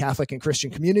a great Catholic and Christian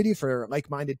community for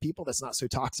like-minded people that's not so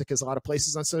toxic as a lot of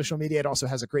places on social media. It also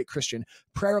has a great Christian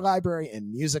prayer library and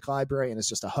music library, and it's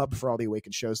just a hub for all the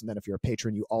Awaken shows. And then if you're a patron,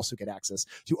 patron, you also get access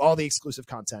to all the exclusive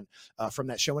content from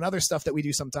that show and other stuff that we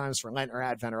do sometimes for Lent or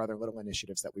Advent or other little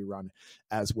initiatives that we run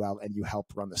as well. And you help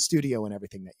run the studio and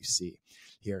everything that you see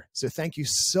here. So thank you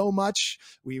so much.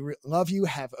 We love you.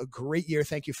 Have a great year.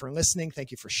 Thank you for listening.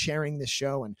 Thank you for sharing this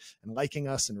show and liking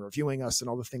us and reviewing us and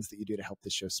all the things that you do to help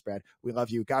this show spread. We love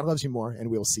you. God loves you more, and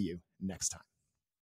we will see you next time.